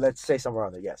 Let's say somewhere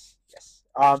around there. Yes.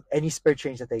 Any spare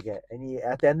change that they get.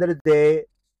 At the end of the day,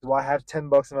 do I have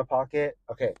 $10 in my pocket?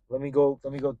 Okay, let me go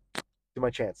do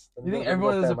my chance. You think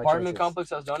everyone in this apartment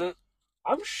complex has done it?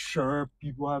 I'm sure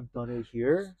people have done it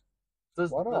here.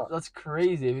 Why not? That's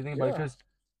crazy if you think about it, because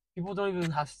people don't even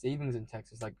have savings in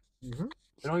Texas. Like, they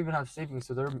don't even have savings,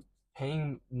 so they're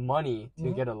paying money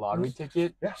to get a lottery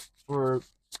ticket for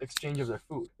exchange of their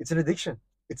food. It's an addiction.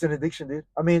 It's an addiction, dude.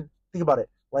 I mean, think about it.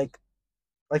 Like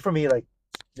for me, like,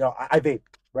 you know, I vape,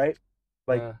 right?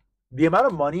 Like, the amount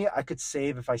of money I could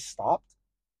save if I stopped,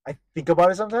 I think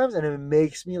about it sometimes, and it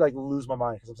makes me like lose my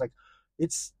mind, because I'm like,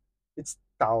 it's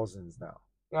thousands now.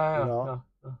 You know?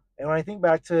 And when I think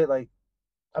back to it, like,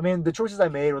 I mean, the choices I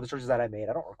made were the choices that I made.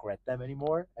 I don't regret them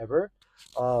anymore, ever.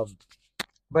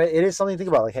 But it is something to think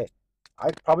about. Like, hey,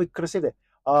 I probably could have saved it.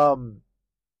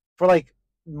 For like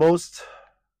most,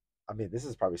 I mean, this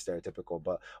is probably stereotypical,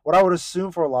 but what I would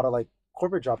assume for a lot of like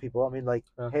corporate job people, I mean, like,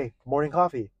 hey, morning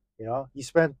coffee, you know, you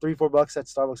spend $3-4 at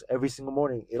Starbucks every single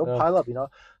morning. It'll pile up, you know.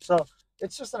 So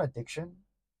it's just an addiction.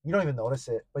 You don't even notice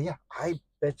it. But yeah, I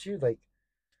bet you, like,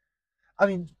 I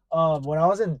mean,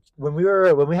 when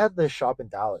we had the shop in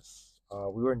Dallas,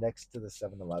 we were next to the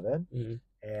 7-Eleven,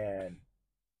 and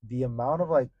the amount of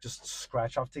like just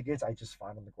scratch off tickets I just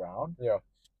find on the ground,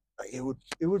 it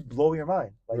would blow your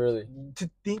mind. Like, really, to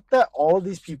think that all of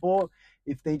these people,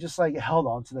 if they just like held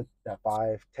on to that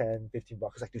 $5, $10,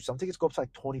 $15, like, dude, some tickets go up to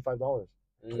like $25,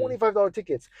 $25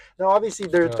 tickets. Now, obviously,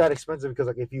 they're that expensive because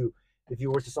like if you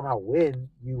were to somehow win,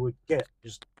 you would get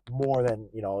just more than,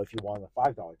 you know, if you want a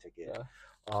 $5 ticket.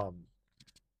 Yeah.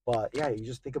 But yeah, you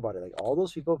just think about it. Like all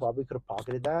those people probably could have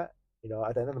pocketed that. You know,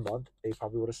 at the end of the month, they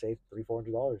probably would have saved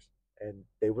 $300-400, and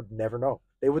they would never know.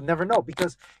 They would never know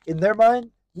because in their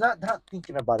mind, not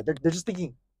thinking about it. They're just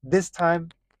thinking, this time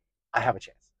I have a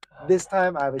chance. This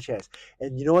time I have a chance.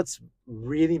 And you know what's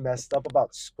really messed up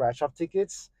about scratch off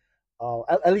tickets?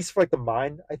 At least for like the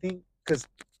mine, I think, because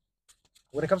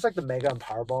when it comes to like the Mega and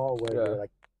Powerball, where you're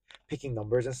like picking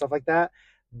numbers and stuff like that,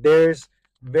 there's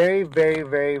very, very,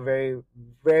 very, very,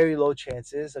 very low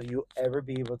chances of you ever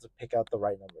be able to pick out the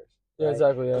right numbers. Yeah, right?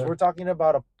 Exactly. Because we're talking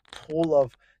about a pool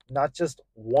of not just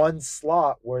one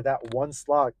slot, where that one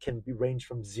slot can be ranged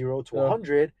from 0 to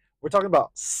 100. We're talking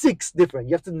about 6 different.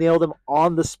 You have to nail them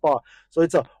on the spot. So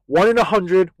it's a 1 in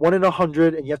 100, 1 in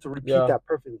 100, and you have to repeat that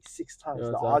perfectly 6 times.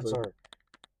 The odds are,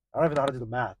 I don't even know how to do the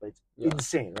math, but it's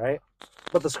insane, right?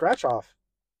 But the scratch off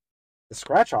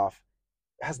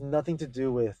has nothing to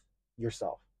do with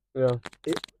yourself. Yeah.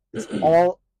 It's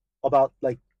all about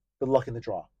like the luck in the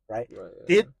draw, right?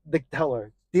 Did the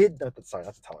teller, did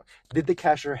the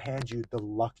cashier hand you the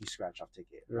lucky scratch off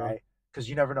ticket, right? Because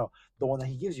you never know. The one that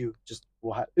he gives you just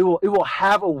will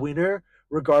have a winner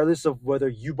regardless of whether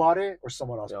you bought it or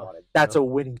someone else bought it. That's a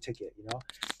winning ticket, you know?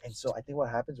 And so I think what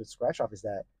happens with scratch off is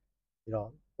that, you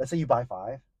know, let's say you buy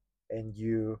 5 and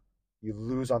you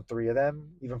lose on 3 of them,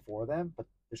 even 4 of them, but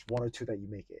there's 1 or 2 that you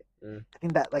make it. I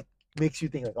think that like makes you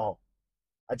think like, oh,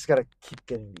 I just gotta keep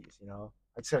getting these, you know?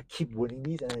 I just gotta keep winning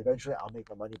these, and eventually I'll make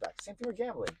my money back. Same thing with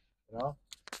gambling, you know?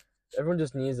 Everyone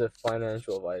just needs a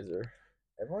financial advisor.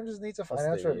 Everyone just needs a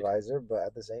financial advisor, but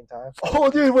at the same time, oh,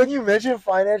 dude, when you mentioned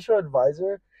financial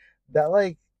advisor, that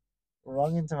like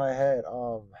rung into my head.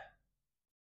 Yo,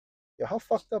 how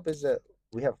fucked up is it?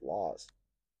 We have laws.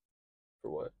 For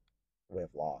what? We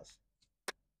have laws.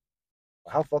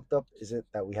 How fucked up is it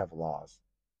that we have laws?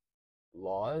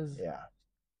 Laws? Yeah.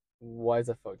 Why is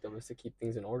that fucked up? It's to keep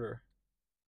things in order.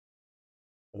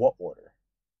 What order?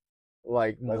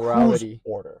 Like morality.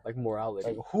 Whose order? Like morality.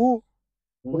 Like who?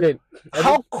 Okay.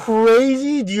 How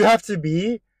crazy do you have to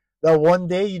be that one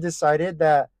day you decided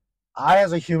that I,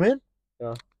 as a human,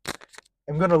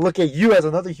 am gonna look at you as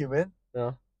another human?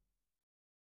 Yeah.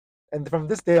 And from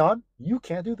this day on, you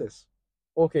can't do this.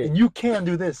 Okay. And you can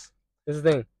do this. This is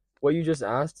the thing. What you just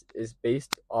asked is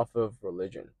based off of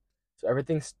religion. So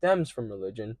everything stems from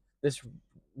religion. This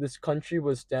country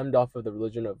was stemmed off of the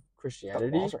religion of Christianity.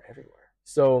 The laws are everywhere.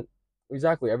 So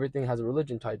exactly, everything has a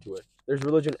religion tied to it. There's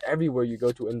religion everywhere you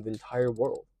go to in the entire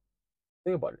world.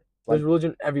 Think about it. There's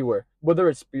religion everywhere, whether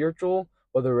it's spiritual,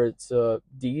 whether it's a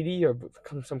deity or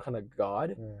some kind of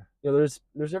god. Yeah. You know,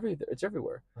 there's everything. It's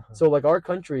everywhere. So like our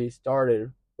country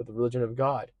started with the religion of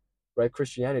God, right?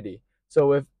 Christianity.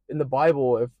 So if in the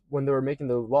Bible, when they were making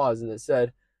the laws and it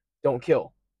said, "Don't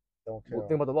kill," well,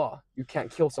 think about the law. You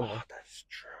can't kill someone. Oh, that's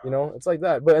true. You know, it's like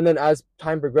that. But and then as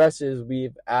time progresses,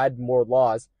 we've added more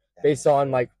laws based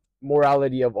on like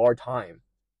morality of our time,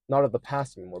 not of the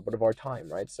past anymore, but of our time,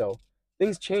 right? So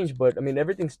things change, but I mean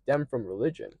everything stemmed from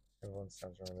religion. Everyone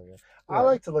stems from religion. Yeah. I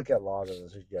like to look at laws as a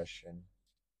suggestion.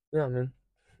 Yeah, man.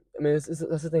 I mean, that's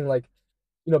the thing. Like,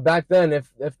 you know, back then,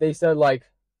 if they said like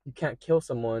you can't kill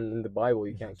someone in the Bible,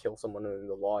 you can't kill someone in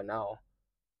the law now.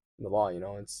 In the law, you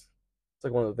know, it's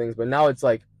like one of the things. But now it's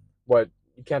like, what,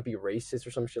 you can't be racist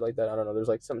or some shit like that. I don't know. There's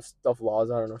like some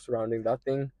laws, I don't know, surrounding that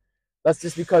thing. That's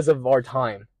just because of our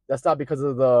time. That's not because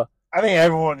of the... I think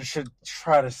everyone should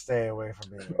try to stay away from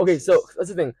being racist. Okay, so that's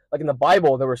the thing. Like in the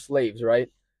Bible, there were slaves, right?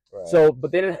 So,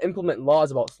 but they didn't implement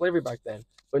laws about slavery back then.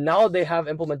 But now they have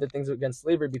implemented things against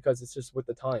slavery because it's just with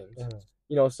the times.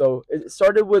 You know, so it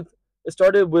started with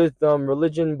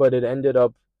religion, but it ended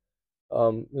up,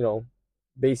 you know,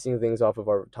 basing things off of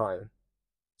our time.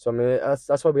 So I mean,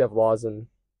 that's why we have laws, and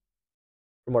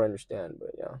from what I understand.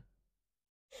 But yeah.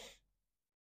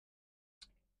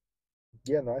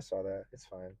 Yeah, no, I saw that. It's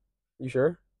fine. You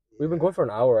sure? Yeah. We've been going for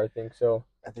an hour, I think so.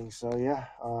 I think so, yeah.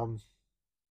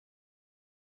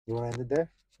 You want to end it there?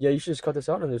 Yeah, you should just cut this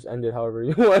out and just end it however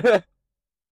you want.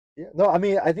 Yeah, no, I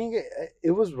mean, I think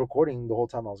it was recording the whole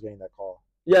time I was getting that call.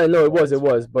 Yeah, no, it was,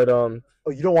 but Oh,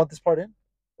 you don't want this part in?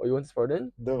 Oh, you want this part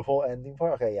in? The whole ending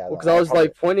part? Okay, yeah. Because I was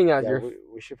like pointing at your...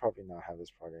 We should probably not have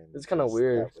this part in. It's kind of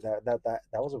weird. That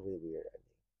was a really weird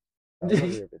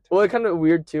ending. Well, it's kind of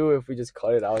weird too if we just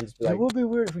cut it out and just be like... It will be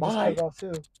weird if we just cut it off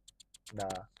too. Nah.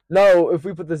 No, if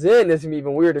we put this in, it's going to be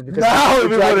even weirder because... No, if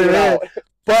we put it in.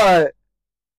 But...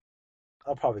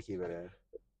 I'll probably keep it in.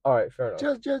 All right, fair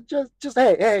enough. Just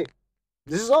hey,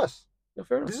 this is us. No,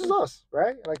 fair enough. This is us,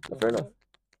 right? Like, fair enough.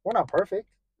 We're not perfect.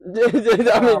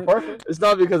 I mean, perfect. It's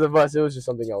not because of us. It was just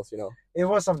something else, you know. It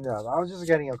was something else. I was just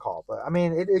getting a call, but I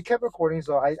mean, it kept recording,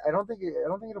 so I don't think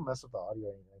it'll mess up the audio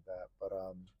or anything like that. But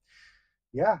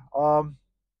yeah.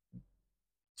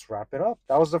 Let's wrap it up.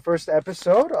 That was the first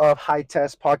episode of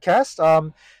HighTest Podcast.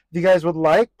 If you guys would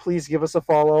like, please give us a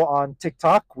follow on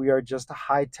TikTok. We are just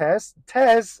HighTest.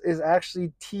 Tez is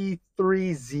actually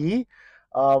T3Z.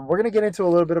 We're gonna get into a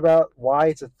little bit about why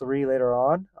it's a 3 later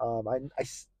on.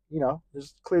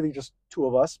 There's clearly just 2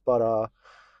 of us, but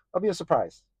that'll be a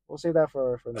surprise. We'll save that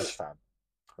for next time.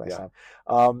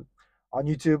 On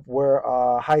YouTube, we're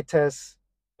HighTest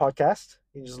Podcast.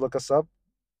 You can just look us up.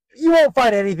 You won't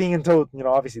find anything until,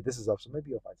 obviously this is up, so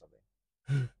maybe you'll find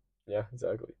something. Yeah,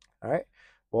 exactly. All right.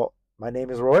 Well, my name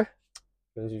is Roy.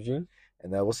 My name is Eugene.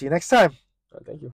 And we'll see you next time. Thank you.